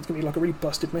hopefully it's going to be like a really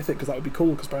busted mythic, because that would be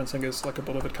cool, because Baron Sengir is like a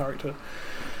beloved character.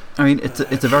 I mean, it's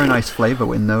a very nice flavour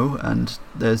win though, and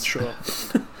there's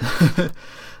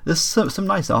there's some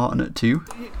nice art in it too.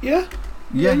 Yeah,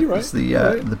 you're right. It's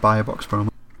the buy box promo.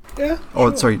 Yeah.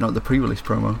 Oh, sorry, not the pre-release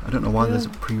promo. I don't know why there's a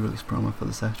pre-release promo for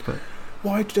the set, but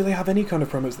why do they have any kind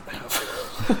of promos that they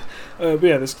have? But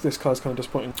yeah, this card's kind of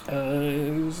disappointing.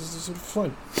 It's sort of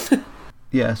fine.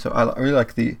 Yeah, so I really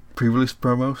like the pre-release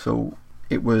promo. So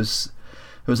it was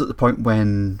at the point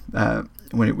when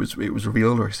it was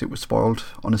revealed, or it was spoiled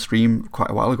on a stream quite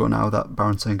a while ago now, that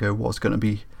Baron Sengir was going to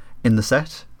be in the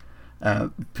set.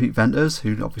 Pete Venters,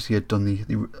 who obviously had done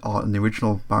the art in the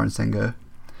original Baron Sengir,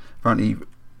 apparently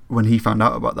when he found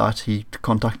out about that, he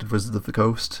contacted Wizards of the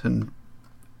Coast and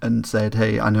said,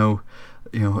 "Hey, I know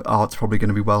art's probably going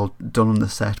to be well done on the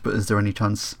set, but is there any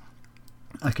chance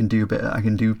I can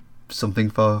do something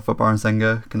for Baron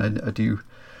Sengir? Can I do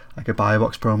like a buy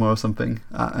box promo or something?"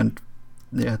 And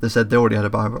yeah, they said they already had a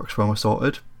buy box promo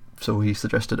sorted, so he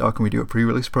suggested, "Oh, can we do a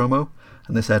pre-release promo?"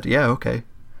 And they said, "Yeah, okay."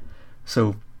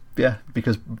 So yeah,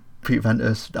 because Pete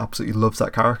Venters absolutely loves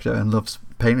that character and loves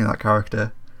painting that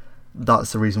character,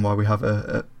 that's the reason why we have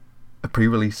a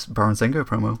pre-release Baron Sengir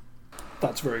promo.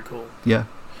 That's very cool. Yeah.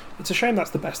 It's a shame that's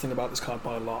the best thing about this card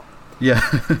by a lot. Yeah.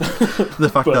 The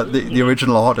fact that the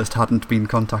original artist hadn't been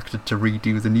contacted to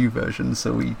redo the new version,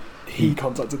 so he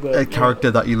contacted a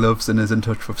character that he loves and is in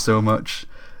touch with so much,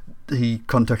 he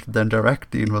contacted them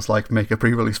directly and was like, "Make a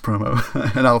pre-release promo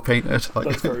and I'll paint it." Like,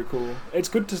 that's very cool.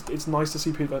 It's nice to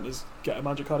see Pete Venters get a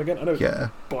Magic card again. I know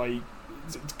by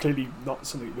it's clearly not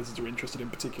something Wizards are interested in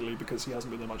particularly because he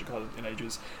hasn't been the Magic card in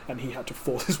ages, and he had to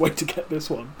force his way to get this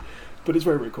one. But it's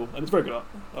very, very cool, and it's very good art.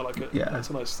 I like it. Yeah. It's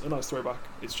a nice throwback.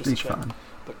 It's just Big a shame fan.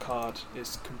 the card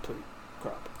is complete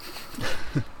crap.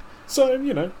 So,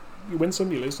 you win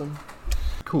some, you lose some.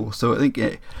 Cool. So I think,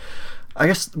 I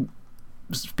guess,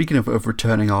 speaking of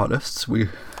returning artists, we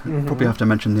probably have to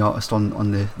mention the artist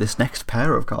on this next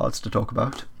pair of cards to talk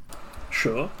about.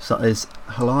 Sure. So that is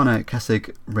Helana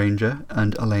Kessig Ranger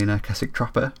and Elena Kessig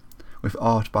Trapper, with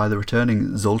art by the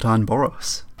returning Zoltan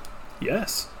Boros.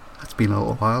 Yes. That's been a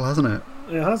little while, hasn't it?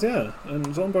 It has, yeah.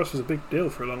 And Zoltan Boros was a big deal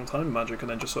for a long time in Magic, and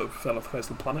then just sort of fell off the face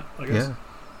of the planet, I guess. Yeah.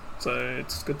 So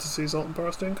it's good to see Zoltan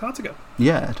Boros doing cards again.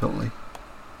 Yeah, totally.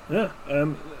 Yeah.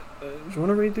 Do you want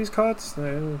to read these cards?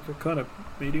 They're kind of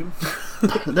medium.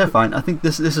 They're fine. I think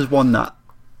this is one that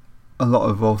a lot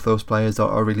of both those players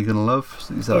are really going to love.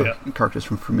 So these are characters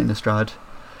from Innistrad,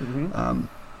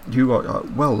 who are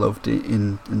well loved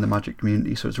in the Magic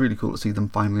community. So it's really cool to see them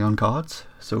finally on cards.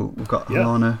 So we've got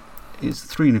Helana. It's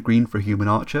 3 and a green for a human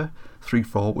archer,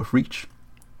 3/4 with reach.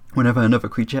 Whenever another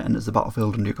creature enters the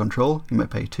battlefield under your control, you may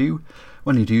pay 2.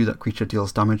 When you do, that creature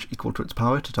deals damage equal to its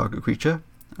power to target creature,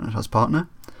 and it has partner.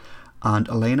 And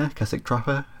Elena Kessig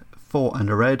Trapper, 4 and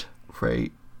a red for a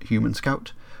human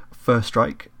scout, first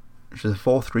strike, which is a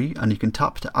 4/3, and you can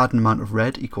tap to add an amount of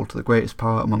red equal to the greatest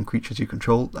power among creatures you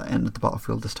control that enter the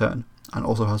battlefield this turn, and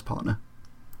also has partner.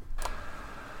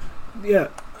 Yeah,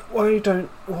 why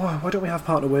don't we have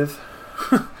partner with?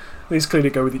 These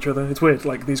clearly go with each other. It's weird.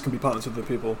 Like these can be partners with other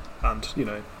people, and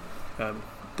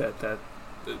they're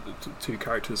two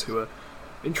characters who are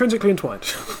intrinsically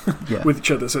entwined with each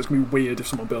other. So it's gonna be weird if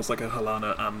someone builds like a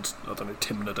Helana and I don't know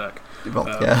Tymna deck. Well,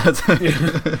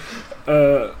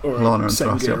 or Helana a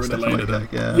Sengir and Elena deck.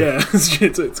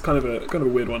 It's kind of a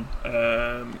weird one.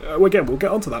 Well, again, we'll get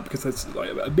onto that because there's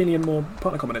like a million more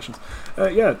partner combinations.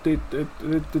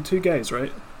 The two gays,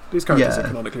 right? These characters are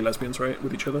canonically lesbians, right,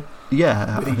 with each other?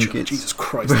 Yeah, with each other. Jesus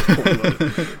Christ,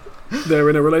 they're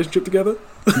in a relationship together.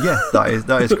 Yeah, that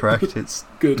is correct. It's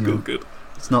good.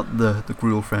 It's not the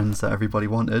Gruul friends that everybody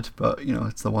wanted, but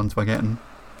it's the ones we're getting.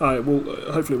 Alright, well,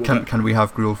 hopefully we'll Can we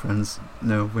have Gruul friends?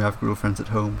 No, we have Gruul friends at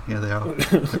home. Yeah, they are.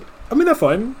 I mean, they're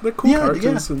fine. They're cool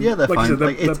characters. Yeah, they're like fine. You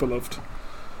said, they're beloved.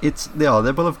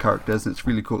 They're beloved characters, and it's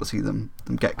really cool to see them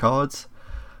get cards.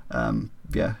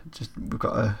 We've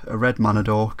got a red mana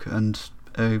dork and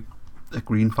a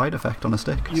green fight effect on a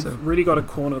stick. You've really got to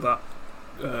corner that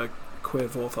queer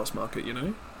Vorthos market,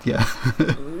 Yeah.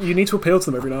 You need to appeal to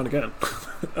them every now and again,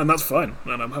 and that's fine,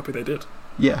 and I'm happy they did.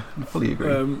 Yeah, I fully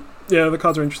agree. The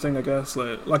cards are interesting, I guess.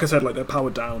 Like I said, they're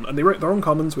powered down, and they're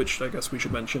uncommons, which I guess we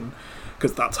should mention,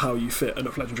 because that's how you fit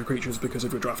enough legendary creatures, because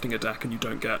if you're drafting a deck and you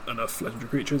don't get enough legendary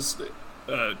creatures,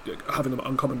 having them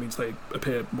uncommon means they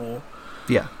appear more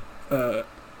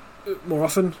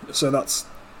often, so that's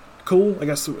cool. I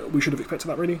guess we should have expected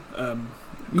that, really.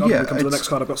 When we come to the next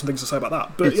card, I've got some things to say about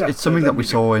that. But it's something that we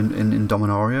saw in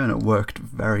Dominaria, and it worked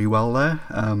very well there.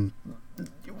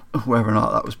 Whether or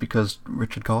not that was because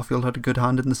Richard Garfield had a good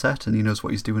hand in the set and he knows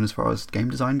what he's doing as far as game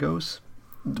design goes,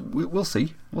 we'll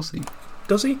see.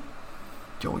 Does he?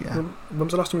 Oh yeah. When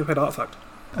was the last time we played Artifact?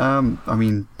 I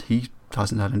mean, he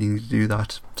hasn't had anything to do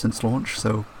that since launch,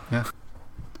 so yeah.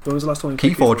 When was the last time we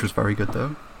played Keyforge was very good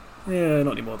though. Yeah,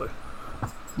 not anymore though.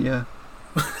 Yeah.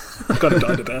 Kind of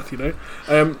died a death,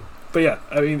 But yeah,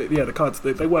 I mean, the cards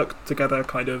they work together,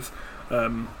 kind of.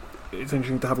 It's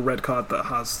interesting to have a red card that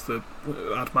has the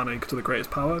add mana to the greatest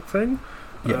power thing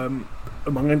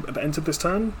among them that entered this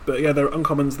turn. But yeah, they're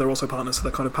uncommons. They're also partners, so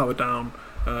they're kind of powered down.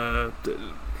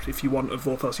 If you want a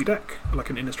Vorthosy deck, like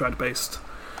an Innistrad based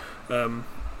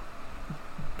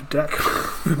deck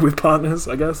with partners,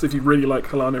 I guess. If you really like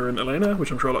Helana and Elena, which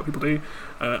I'm sure a lot of people do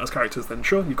as characters, then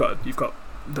sure, you've got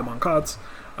them on cards.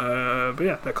 But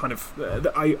yeah, they're kind of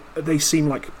they seem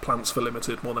like plants for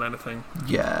limited more than anything.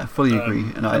 Yeah, fully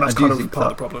agree, and that's I do kind of think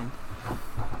part of the problem.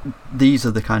 These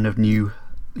are the kind of new,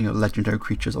 legendary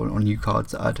creatures or new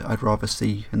cards that I'd rather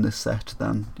see in this set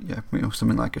than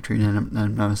something like a Trina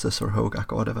Nemesis or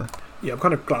Hogak or whatever. Yeah, I'm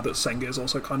kind of glad that Sengir is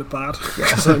also kind of bad.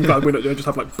 So I'm glad we don't just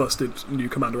have like busted new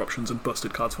commander options and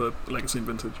busted cards for Legacy and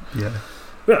Vintage. Yeah.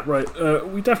 Yeah, right.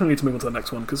 We definitely need to move on to the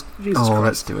next one because Jesus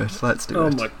Christ. Let's do it.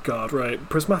 Oh my God! Right,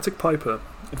 Prismatic Piper,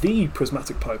 the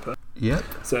Prismatic Piper. Yep.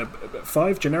 So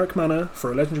 5 generic mana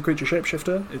for a legendary creature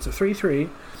shapeshifter. It's a 3/3.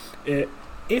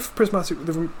 If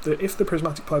the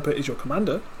Prismatic Piper is your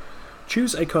commander,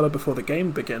 choose a color before the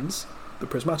game begins. The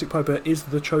Prismatic Piper is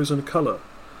the chosen color,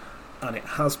 and it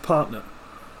has partner.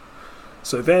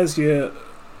 So there's your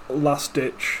last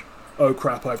ditch. Oh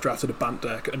crap! I've drafted a Bant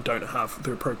deck and don't have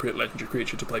the appropriate legendary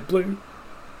creature to play blue.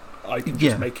 I can just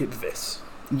Yeah. make it this.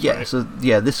 Yeah, Right. so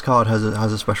yeah, this card has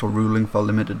a special ruling for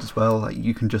limited as well. Like,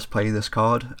 you can just play this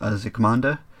card as a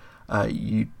commander.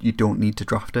 You don't need to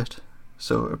draft it.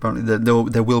 So apparently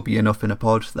there will be enough in a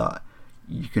pod that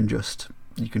you can just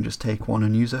take one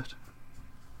and use it.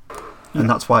 And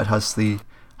that's why it has the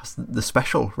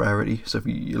special rarity. So if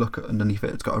you look underneath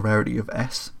it, it's got a rarity of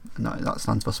S, and that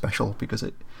stands for special, because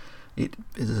it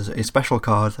is a special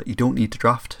card that you don't need to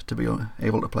draft to be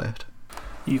able to play it.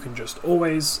 You can just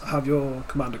always have your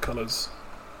commander colours.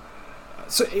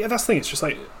 So yeah, that's the thing. It's just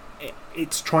like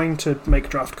it's trying to make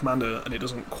draft commander, and it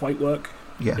doesn't quite work.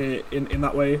 Yeah. In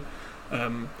that way,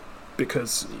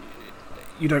 because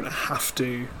you don't have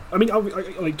to. I mean,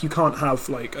 like you can't have,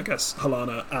 like, I guess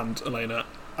Halana and Elena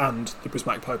and the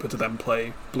Prismatic Piper to then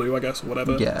play blue, I guess, or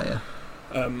whatever. Yeah.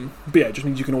 But yeah, it just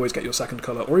means you can always get your second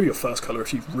colour or your first colour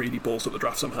if you've really ballsed up the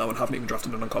draft somehow and haven't even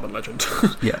drafted an uncommon legend.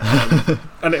 Yeah.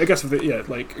 And I guess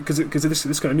like because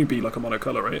this can only be like a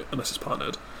monocolour, right? Unless it's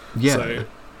partnered. Yeah. So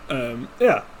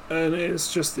and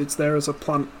it's there as a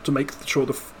plant to make sure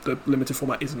the limited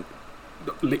format isn't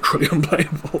literally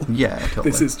unplayable. Yeah, totally.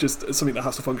 This is just something that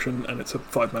has to function, and it's a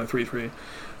 5-mana 3/3.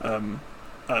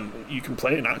 And you can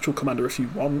play an actual commander if you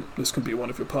want. This can be one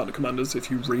of your partner commanders if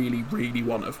you really, really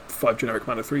want a 5 generic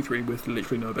commander 3/3 with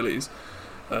literally no abilities.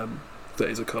 That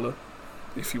is a colour,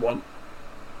 if you want.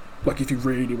 Like, if you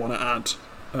really want to add.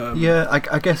 Yeah,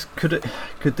 I guess could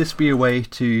this be a way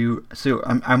to? So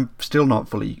I'm still not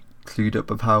fully clued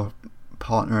up of how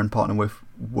partner and partner with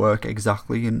work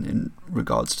exactly in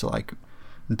regards to like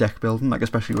deck building, like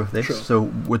especially with this. Sure. So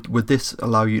would this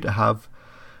allow you to have,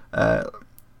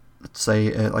 let's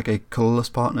say, like a colourless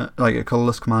partner, like a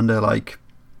colourless commander, like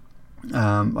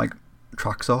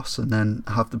Traxos, and then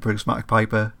have the Prismatic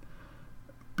Piper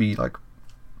be like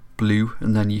blue,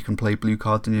 and then you can play blue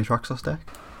cards in your Traxos deck?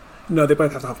 No, they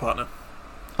both have to have partner.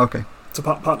 Okay. So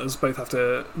partners both have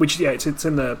to. Which it's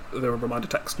in the reminder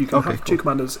text. You can have two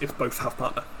commanders if both have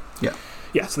partner. Yeah.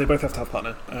 Yeah, so they both have to have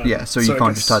partner. So you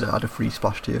can't just add a free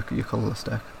splash to your colourless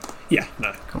deck. Yeah,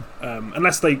 no. Cool.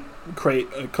 Unless they create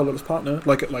a colourless partner,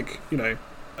 like an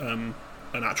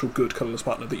actual good colourless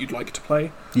partner that you'd like to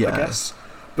play. Yeah. I guess.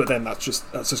 But then that's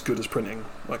as good as printing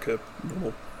like a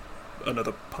normal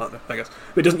another partner, I guess.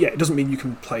 But it doesn't mean you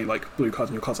can play like blue cards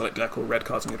in your Kozilek deck or red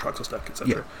cards in your Traxos deck,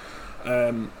 etc.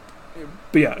 Yeah.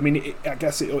 But yeah, I mean, I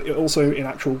guess it also in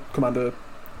actual commander,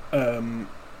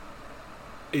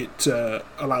 it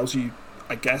allows you,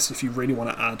 I guess, if you really want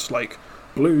to add like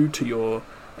blue to your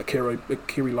Akiri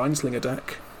Lineslinger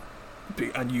deck,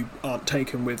 and you aren't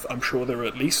taken with, I'm sure there's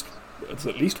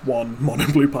at least one mono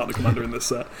blue partner commander in this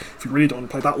set. If you really don't want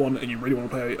to play that one and you really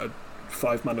want to play a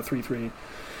 5-mana 3/3,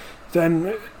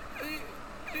 then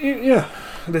yeah,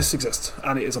 this exists,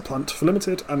 and it is a plant for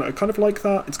limited, and I kind of like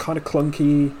that. It's kind of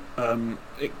clunky.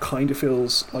 It kind of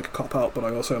feels like a cop-out, but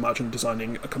I also imagine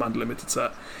designing a commander limited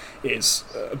set is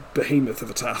a behemoth of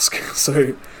a task.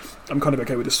 So I'm kind of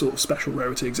okay with this sort of special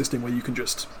rarity existing where you can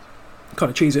just kind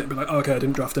of cheese it and be like, oh, okay, I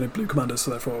didn't draft any blue commanders,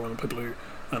 so therefore I want to play blue,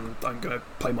 and I'm going to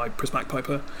play my Prismatic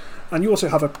Piper. And you also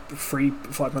have a free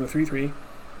 5-mana 3/3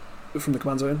 from the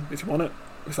command zone if you want it,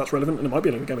 if that's relevant, and it might be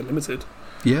a game of limited.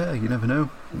 Yeah, you never know.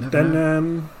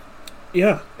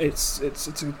 Yeah, it's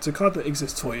a card that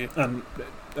exists for you, and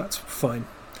that's fine.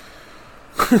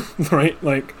 Right?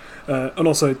 Like, and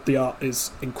also the art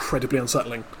is incredibly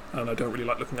unsettling, and I don't really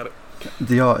like looking at it.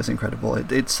 The art is incredible.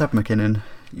 It's Seb McKinnon.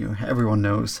 You know, everyone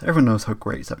knows how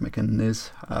great Seb McKinnon is.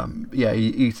 Yeah,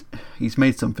 he's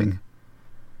made something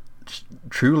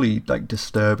truly like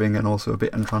disturbing and also a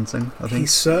bit entrancing, I think.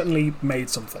 He's certainly made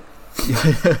something.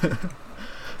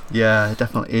 Yeah,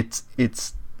 definitely.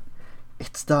 It's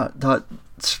that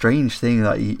strange thing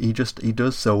that he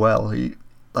does so well. He,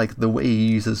 like, the way he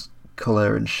uses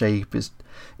colour and shape is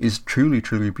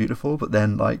truly beautiful, but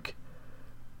then like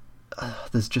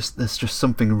there's just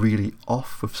something really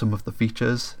off with some of the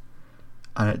features,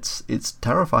 and it's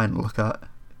terrifying to look at.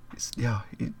 He's a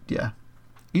goodie. Yeah.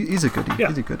 He's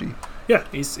a goodie. Yeah,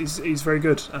 he's very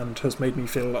good and has made me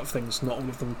feel a lot of things, not all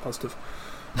of them positive.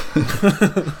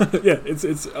 Yeah,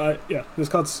 this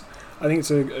card's, I think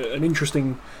it's an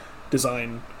interesting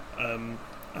design,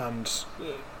 and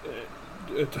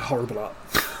horrible art.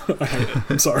 I hate it.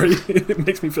 I'm sorry. It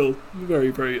makes me feel very,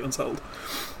 very unsettled.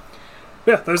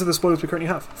 But yeah, those are the spoilers we currently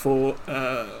have for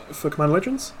Commander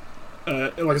Legends.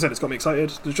 Like I said, it's got me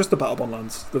excited. There's just the Battlebond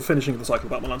lands, the finishing of the cycle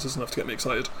of Battlebond lands is enough to get me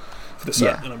excited for this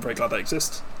set, and I'm very glad that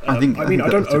exists. I don't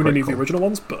own any of the original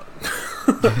ones, but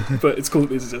but it's cool that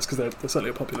these exist because they're certainly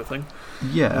a popular thing.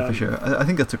 Yeah, for sure. I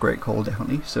think that's a great call,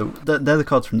 definitely. So they're the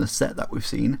cards from the set that we've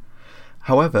seen.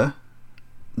 However,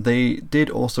 they did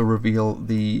also reveal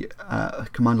the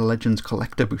Commander Legends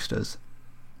collector boosters.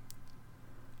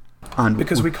 And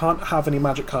because we can't have any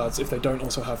Magic cards if they don't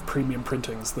also have premium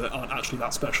printings that aren't actually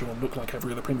that special and look like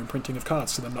every other premium printing of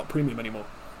cards, so they're not premium anymore.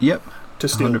 Yep, to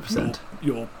steal 100%.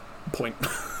 Your point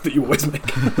that you always make.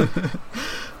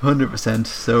 100%.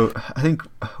 So I think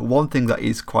one thing that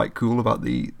is quite cool about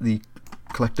the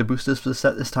collector boosters for the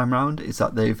set this time around is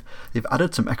that they've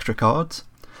added some extra cards.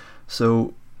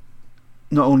 So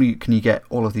not only can you get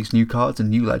all of these new cards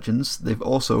and new legends, they've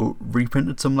also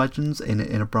reprinted some legends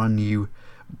in a brand new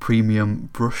premium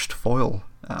brushed foil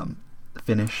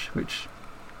finish, which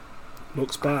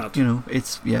looks bad.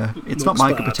 It's not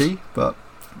my cup of tea, but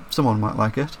someone might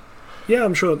like it. Yeah,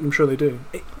 I'm sure they do.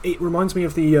 It reminds me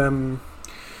of the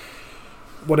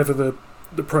whatever the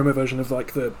promo version of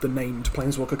like the named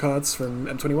Planeswalker cards from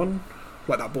M21,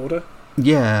 like that border.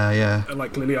 Yeah. And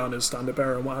like Liliana's Standard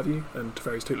Bearer and what have you, and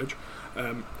Teferi's Tutelage.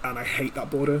 And I hate that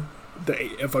border. That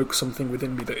it evokes something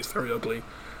within me that is very ugly.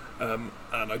 And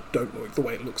I don't like the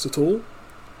way it looks at all.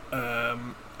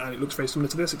 And it looks very similar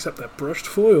to this, except they're brushed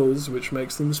foils, which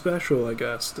makes them special, I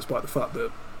guess, despite the fact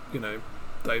that,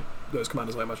 those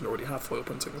commanders, I imagine, already have foil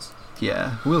printings.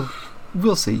 Yeah,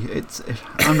 we'll see.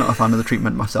 I'm not a fan of the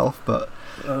treatment myself, but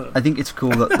I think it's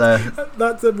cool that they're...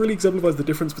 that really exemplifies the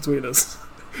difference between us.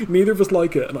 Neither of us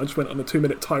like it, and I just went on a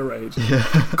 2-minute tirade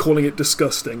calling it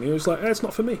disgusting. And it was like, it's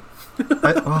not for me.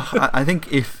 I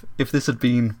think if this had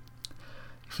been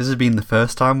the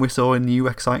first time we saw a new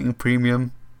exciting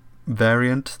premium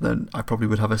variant, then I probably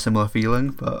would have a similar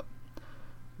feeling, but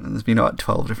there's been about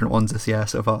 12 different ones this year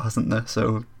so far, hasn't there?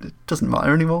 So it doesn't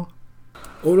matter anymore.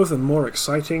 All of them more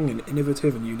exciting and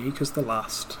innovative and unique as the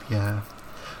last. Yeah.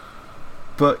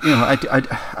 But,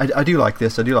 I do like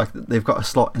this. I do like that they've got a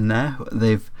slot in there.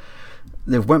 They've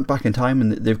went back in time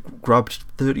and they've grabbed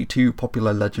 32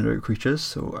 popular legendary creatures,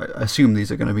 so I assume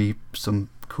these are going to be some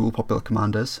cool popular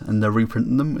commanders, and they're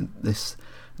reprinting them in this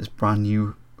brand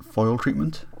new foil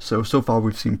treatment. So far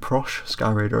we've seen Prosh,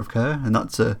 Sky Raider of Care, and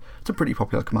it's a pretty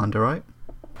popular commander, right?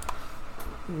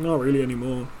 Not really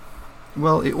anymore.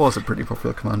 Well, it was a pretty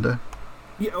popular commander.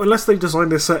 Yeah, unless they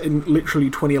designed this set in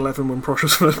literally 2011 when Prosh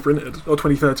was first printed, or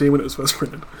 2013 when it was first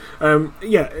printed.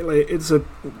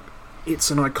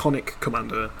 It's an iconic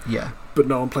commander. Yeah. But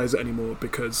no one plays it anymore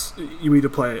because you either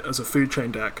play it as a food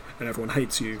chain deck and everyone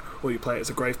hates you, or you play it as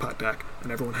a grave pack deck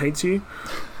and everyone hates you.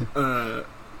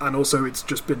 And also it's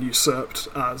just been usurped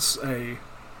as a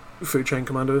food chain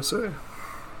commander. So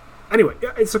anyway,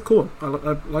 yeah, it's a cool one.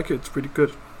 I like it. It's pretty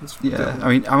good. I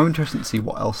mean, I'm interested to see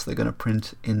what else they're going to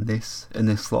print in this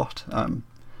slot.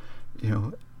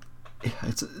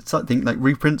 It's that thing, like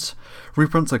reprints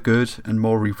are good, and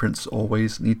more reprints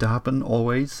always need to happen,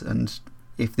 always. And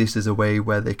if this is a way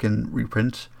where they can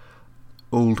reprint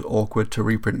old, awkward to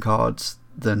reprint cards,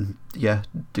 then yeah,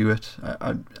 do it.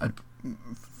 I'd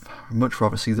much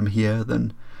rather see them here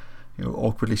than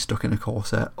awkwardly stuck in a core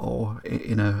set or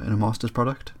in a Masters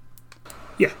product.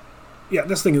 Yeah,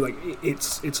 this thing is like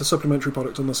it's a supplementary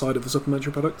product on the side of the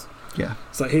supplementary product. Yeah.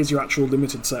 It's like, here's your actual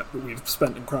limited set that we've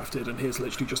spent and crafted, and here's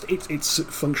literally just it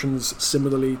functions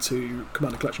similarly to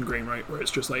Commander Collection Green, right? Where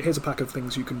it's just like, here's a pack of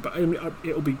things you can buy.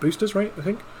 It'll be boosters, right? I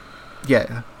think.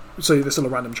 Yeah. So there's still a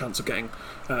random chance of getting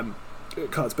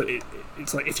cards, but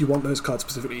it's like, if you want those cards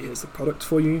specifically, here's the product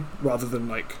for you, rather than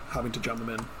like having to jam them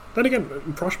in. Then again,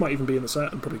 Prosh might even be in the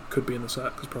set, and probably could be in the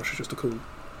set because Prosh is just a cool.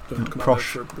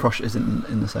 Prosh isn't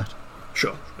in the set.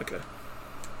 Sure, okay.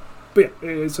 But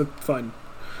yeah, it's a fine.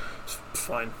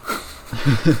 I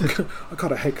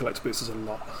kind of hate collector boosters a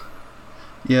lot.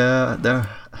 Yeah,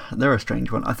 they're a strange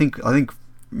one. I think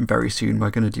very soon we're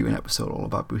going to do an episode all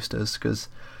about boosters, because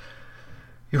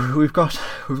we've got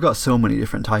so many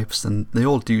different types and they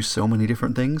all do so many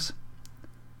different things.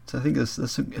 So I think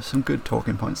there's some good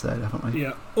talking points there, definitely.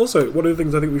 Yeah. Also, one of the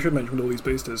things I think we should mention with all these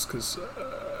boosters, because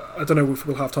I don't know if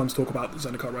we'll have time to talk about the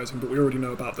Zendikar Rising, but we already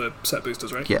know about the set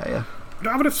boosters, right? Yeah. We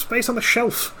don't have enough space on the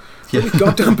shelf. Yeah.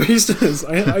 Goddamn boosters.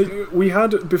 We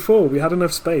had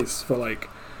enough space for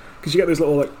because you get those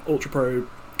little Ultra Pro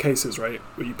cases, right,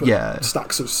 where you put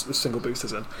stacks of single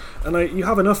boosters in, and you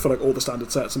have enough for all the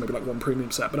standard sets and maybe one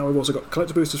premium set. But now we've also got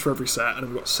collector boosters for every set, and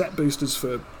we've got set boosters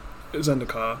for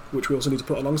Zendikar, which we also need to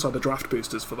put alongside the draft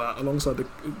boosters for that, alongside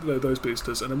those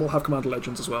boosters, and then we'll have Commander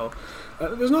Legends as well.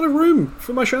 There's not a room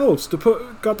for my shelves to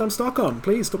put goddamn stock on.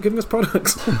 Please stop giving us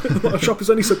products. Our shop is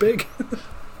only so big.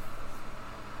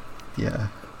 Yeah.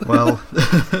 Well,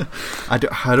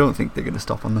 I don't think they're going to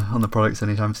stop on the products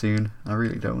anytime soon. I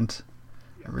really don't.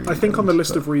 I think on the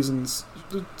list of reasons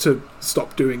to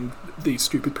stop doing these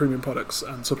stupid premium products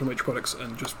and supplementary products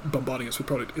and just bombarding us with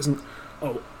product isn't,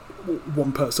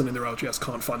 one person in their LGS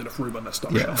can't find enough room on their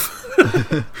stock Yeah. shelf.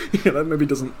 That maybe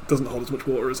doesn't hold as much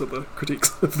water as other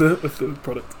critiques of the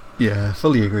product. Yeah,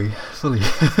 fully agree. Fully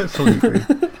agree.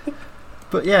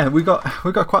 But yeah, we got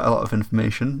quite a lot of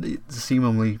information. It's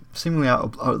seemingly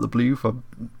out of the blue for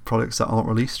products that aren't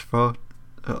released for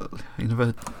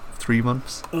another 3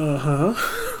 months.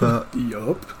 But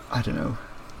yup. I don't know.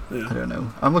 Yeah. I don't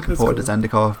know. I'm looking forward to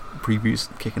Zendikar previews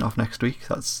kicking off next week.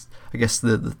 That's, I guess,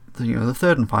 the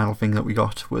third and final thing that we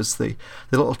got was the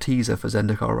little teaser for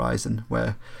Zendikar Rising,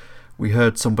 where we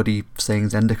heard somebody saying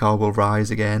Zendikar will rise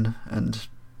again, and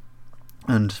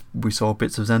we saw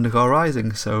bits of Zendikar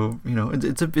Rising. So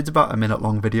it's about a minute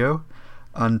long video,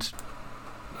 and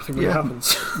nothing really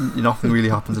happens. Nothing really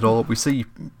happens at all. We see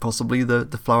possibly the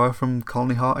flower from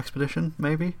Colony Heart Expedition,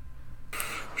 maybe.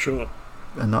 Sure.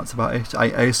 And that's about it. I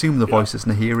assume the voice is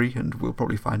Nahiri, and we'll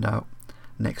probably find out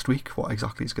next week what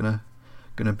exactly is gonna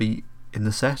be in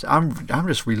the set. I'm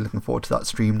just really looking forward to that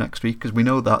stream next week, because we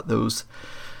know that those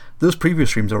previous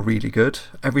streams are really good.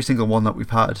 Every single one that we've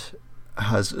had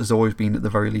has always been, at the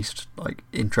very least, like,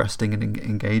 interesting and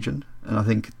engaging. And I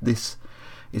think this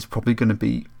is probably going to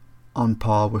be on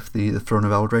par with the Throne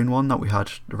of Eldraine one that we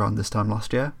had around this time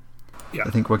last year. Yeah. I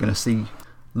think we're going to see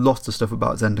lots of stuff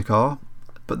about Zendikar,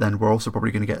 but then we're also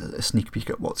probably going to get a sneak peek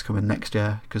at what's coming next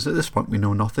year, because at this point we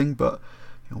know nothing, but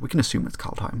we can assume it's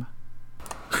Kaldheim.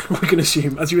 We can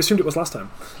assume, as you assumed it was last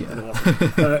time.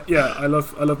 Yeah. Yeah, I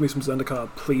love me some Zendikar.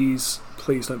 Please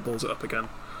don't balls it up again.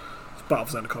 Battle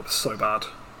for Zendikar was so bad.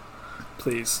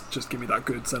 Please just give me that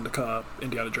good Zendikar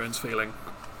Indiana Jones feeling.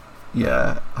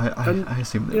 Yeah, I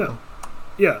assume they will.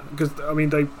 Yeah, because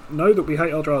they know that we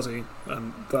hate Eldrazi,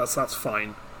 and that's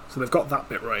fine. So they've got that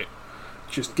bit right.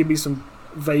 Just give me some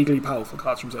vaguely powerful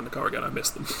cards from Zendikar again. I miss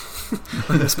them.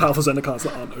 I miss powerful Zendikars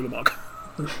that aren't Ulamog.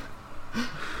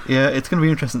 Yeah, it's going to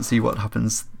be interesting to see what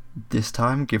happens this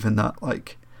time, given that,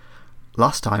 like,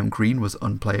 last time green was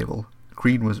unplayable.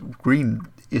 Green,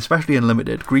 especially in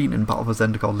Limited, green in Battle for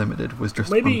Zendikar Limited was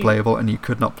just unplayable, and you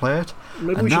could not play it.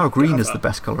 And now green is the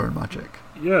best colour in Magic.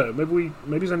 Yeah, maybe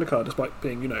Zendikar, despite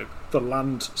being, the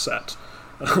land set,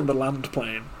 the land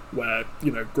plane, where,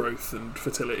 growth and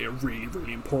fertility are really,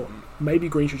 really important. Maybe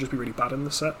green should just be really bad in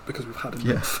the set, because we've had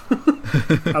enough.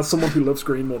 Yeah. As someone who loves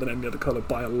green more than any other colour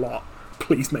by a lot,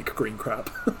 please make a green crap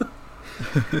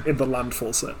in the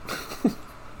landfall set.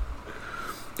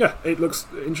 Yeah, it looks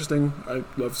interesting. I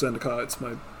love Zendikar. It's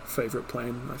my favourite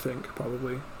plane, I think,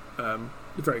 probably.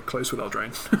 Very close with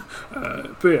Eldraine.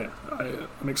 But yeah,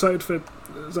 I'm excited for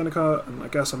Zendikar, and I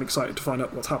guess I'm excited to find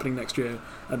out what's happening next year,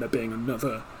 and there being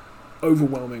another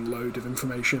overwhelming load of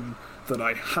information that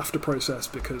I have to process,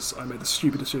 because I made the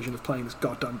stupid decision of playing this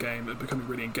goddamn game and becoming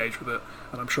really engaged with it,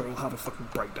 and I'm sure I'll have a fucking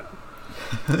breakdown.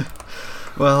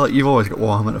 Well, you've always got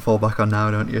Warhammer to fall back on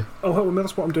now, don't you? Oh, well,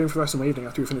 that's what I'm doing for the rest of my evening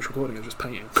after we finish recording, is just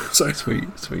painting. So sweet.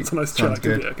 It's a nice chat I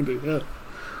can do, yeah.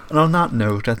 And on that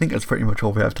note, I think that's pretty much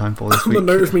all we have time for this week. On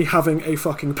the note of me having a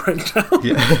fucking breakdown.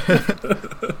 Yeah.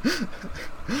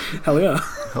 Hell yeah.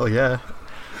 Hell yeah.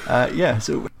 Yeah,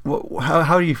 so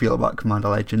how do you feel about Commander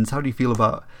Legends? How do you feel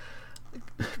about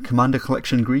Commander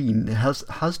Collection Green? Has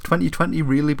 2020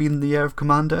 really been the year of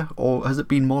Commander, or has it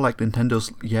been more like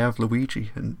Nintendo's year of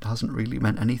Luigi and hasn't really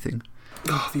meant anything?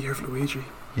 Oh, the year of Luigi.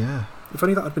 Yeah. If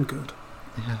only that had been good.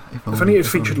 Yeah. If only it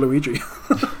featured Luigi.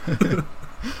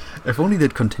 If only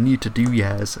they'd continued to do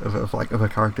years of a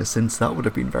character since, that would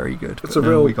have been very good.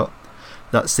 We got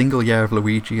that single year of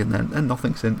Luigi and then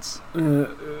nothing since.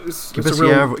 Give us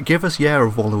year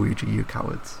of Waluigi, you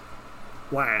cowards.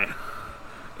 Wow.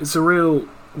 It's a real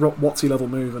WotC level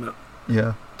move, isn't it?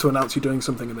 Yeah. To announce you're doing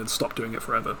something and then stop doing it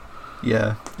forever.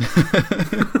 Yeah.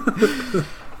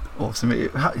 Awesome.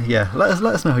 Yeah, let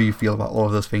us know how you feel about all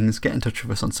of those things. Get in touch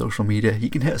with us on social media. You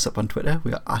can hit us up on Twitter.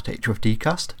 We are at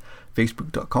HRFDcast,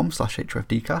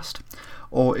 facebook.com/HRFDcast.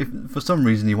 Or if for some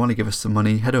reason you want to give us some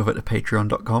money, head over to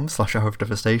patreon.com/Hour of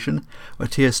Devastation, where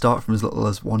tiers start from as little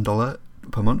as $1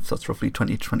 per month. That's roughly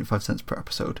 20 to 25 cents per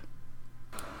episode.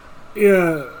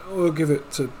 Yeah, or give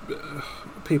it to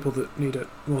people that need it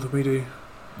more than we do.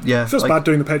 Yeah, it feels bad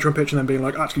doing the Patreon pitch and then being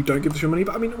like, actually, don't give us your money.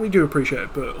 But I mean, we do appreciate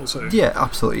it, but also... Yeah,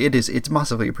 absolutely. It's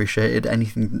massively appreciated.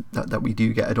 Anything that we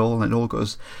do get at all, and it all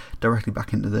goes directly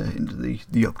back into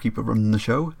the upkeep of running the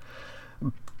show.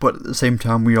 But at the same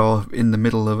time, we are in the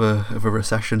middle of a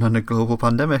recession and a global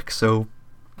pandemic, so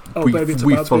we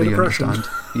fully understand.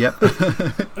 Yep.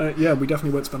 Yeah, we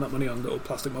definitely won't spend that money on little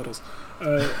plastic models.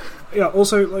 Yeah,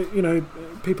 also,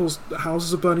 people's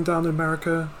houses are burning down in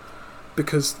America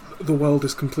because the world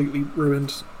is completely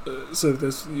ruined. So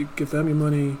you give them your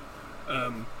money.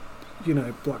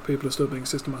 Black people are still being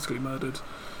systematically murdered.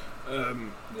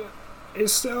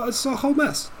 it's a whole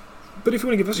mess. But if you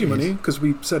want to give us your It is. money, because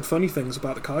we said funny things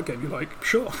about the card game you like,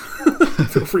 sure.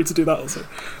 Feel free to do that also.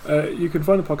 You can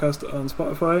find the podcast on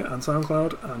Spotify and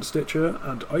SoundCloud and Stitcher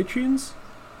and iTunes.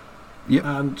 Yep.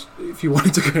 And if you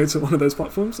wanted to go to one of those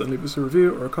platforms and leave us a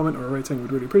review or a comment or a rating,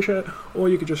 we'd really appreciate it. Or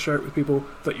you could just share it with people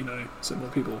that you know, so more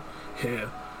people hear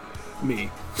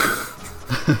me.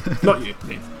 Not you,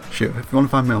 me. Sure. If you want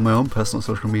to find me on my own personal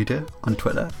social media, on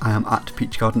Twitter, I am at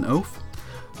PeachGardenOath.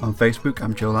 On Facebook,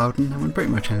 I'm Joe Loudon, and in pretty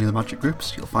much any of the Magic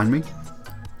groups, you'll find me.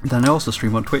 Then I also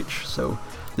stream on Twitch, so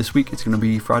this week it's going to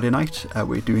be Friday night.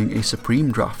 We're doing a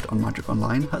Supreme draft on Magic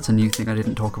Online. That's a new thing I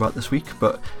didn't talk about this week,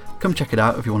 but come check it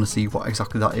out if you want to see what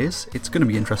exactly that is. It's going to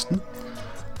be interesting.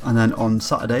 And then on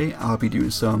Saturday, I'll be doing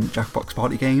some Jackbox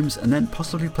party games, and then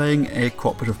possibly playing a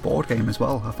cooperative board game as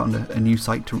well. I found a new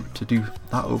site to do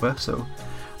that over, so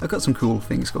I've got some cool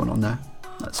things going on there.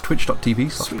 That's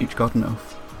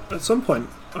twitch.tv/PeachGardenOath. At some point,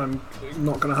 I'm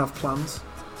not going to have plans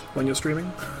when you're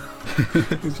streaming.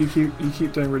 Because you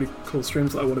keep doing really cool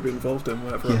streams that I want to be involved in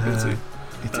whenever I'm busy.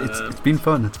 It's been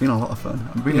fun. It's been a lot of fun.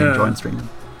 I'm really enjoying streaming.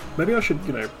 Maybe I should,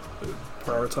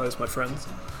 prioritise my friends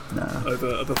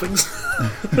over other things.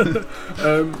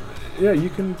 You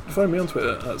can find me on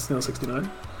Twitter at Snail69.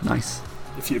 Nice.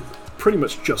 If you pretty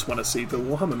much just want to see the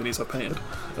Warhammer minis I've painted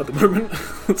at the moment,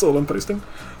 that's all I'm posting.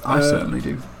 I certainly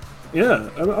do. Yeah,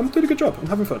 I'm doing a good job. I'm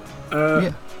having fun.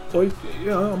 Yeah. Or,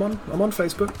 I'm on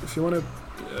Facebook if you want to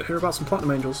hear about some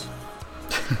Platinum Angels.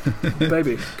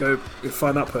 Baby, go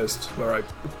find that post where I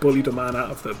bullied a man out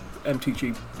of the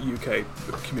MTG UK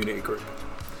community group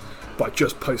by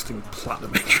just posting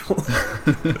Platinum Angel.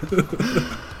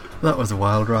 That was a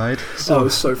wild ride. So, it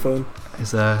was so fun.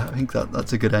 I think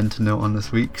that's a good end to note on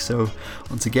this week. So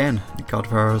once again, the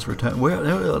Godfarer has returned.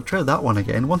 I'll try that one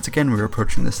again. Once again, we're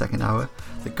approaching the second hour.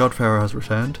 The Godfarer has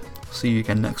returned. See you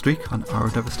again next week on Hour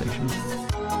of Devastation.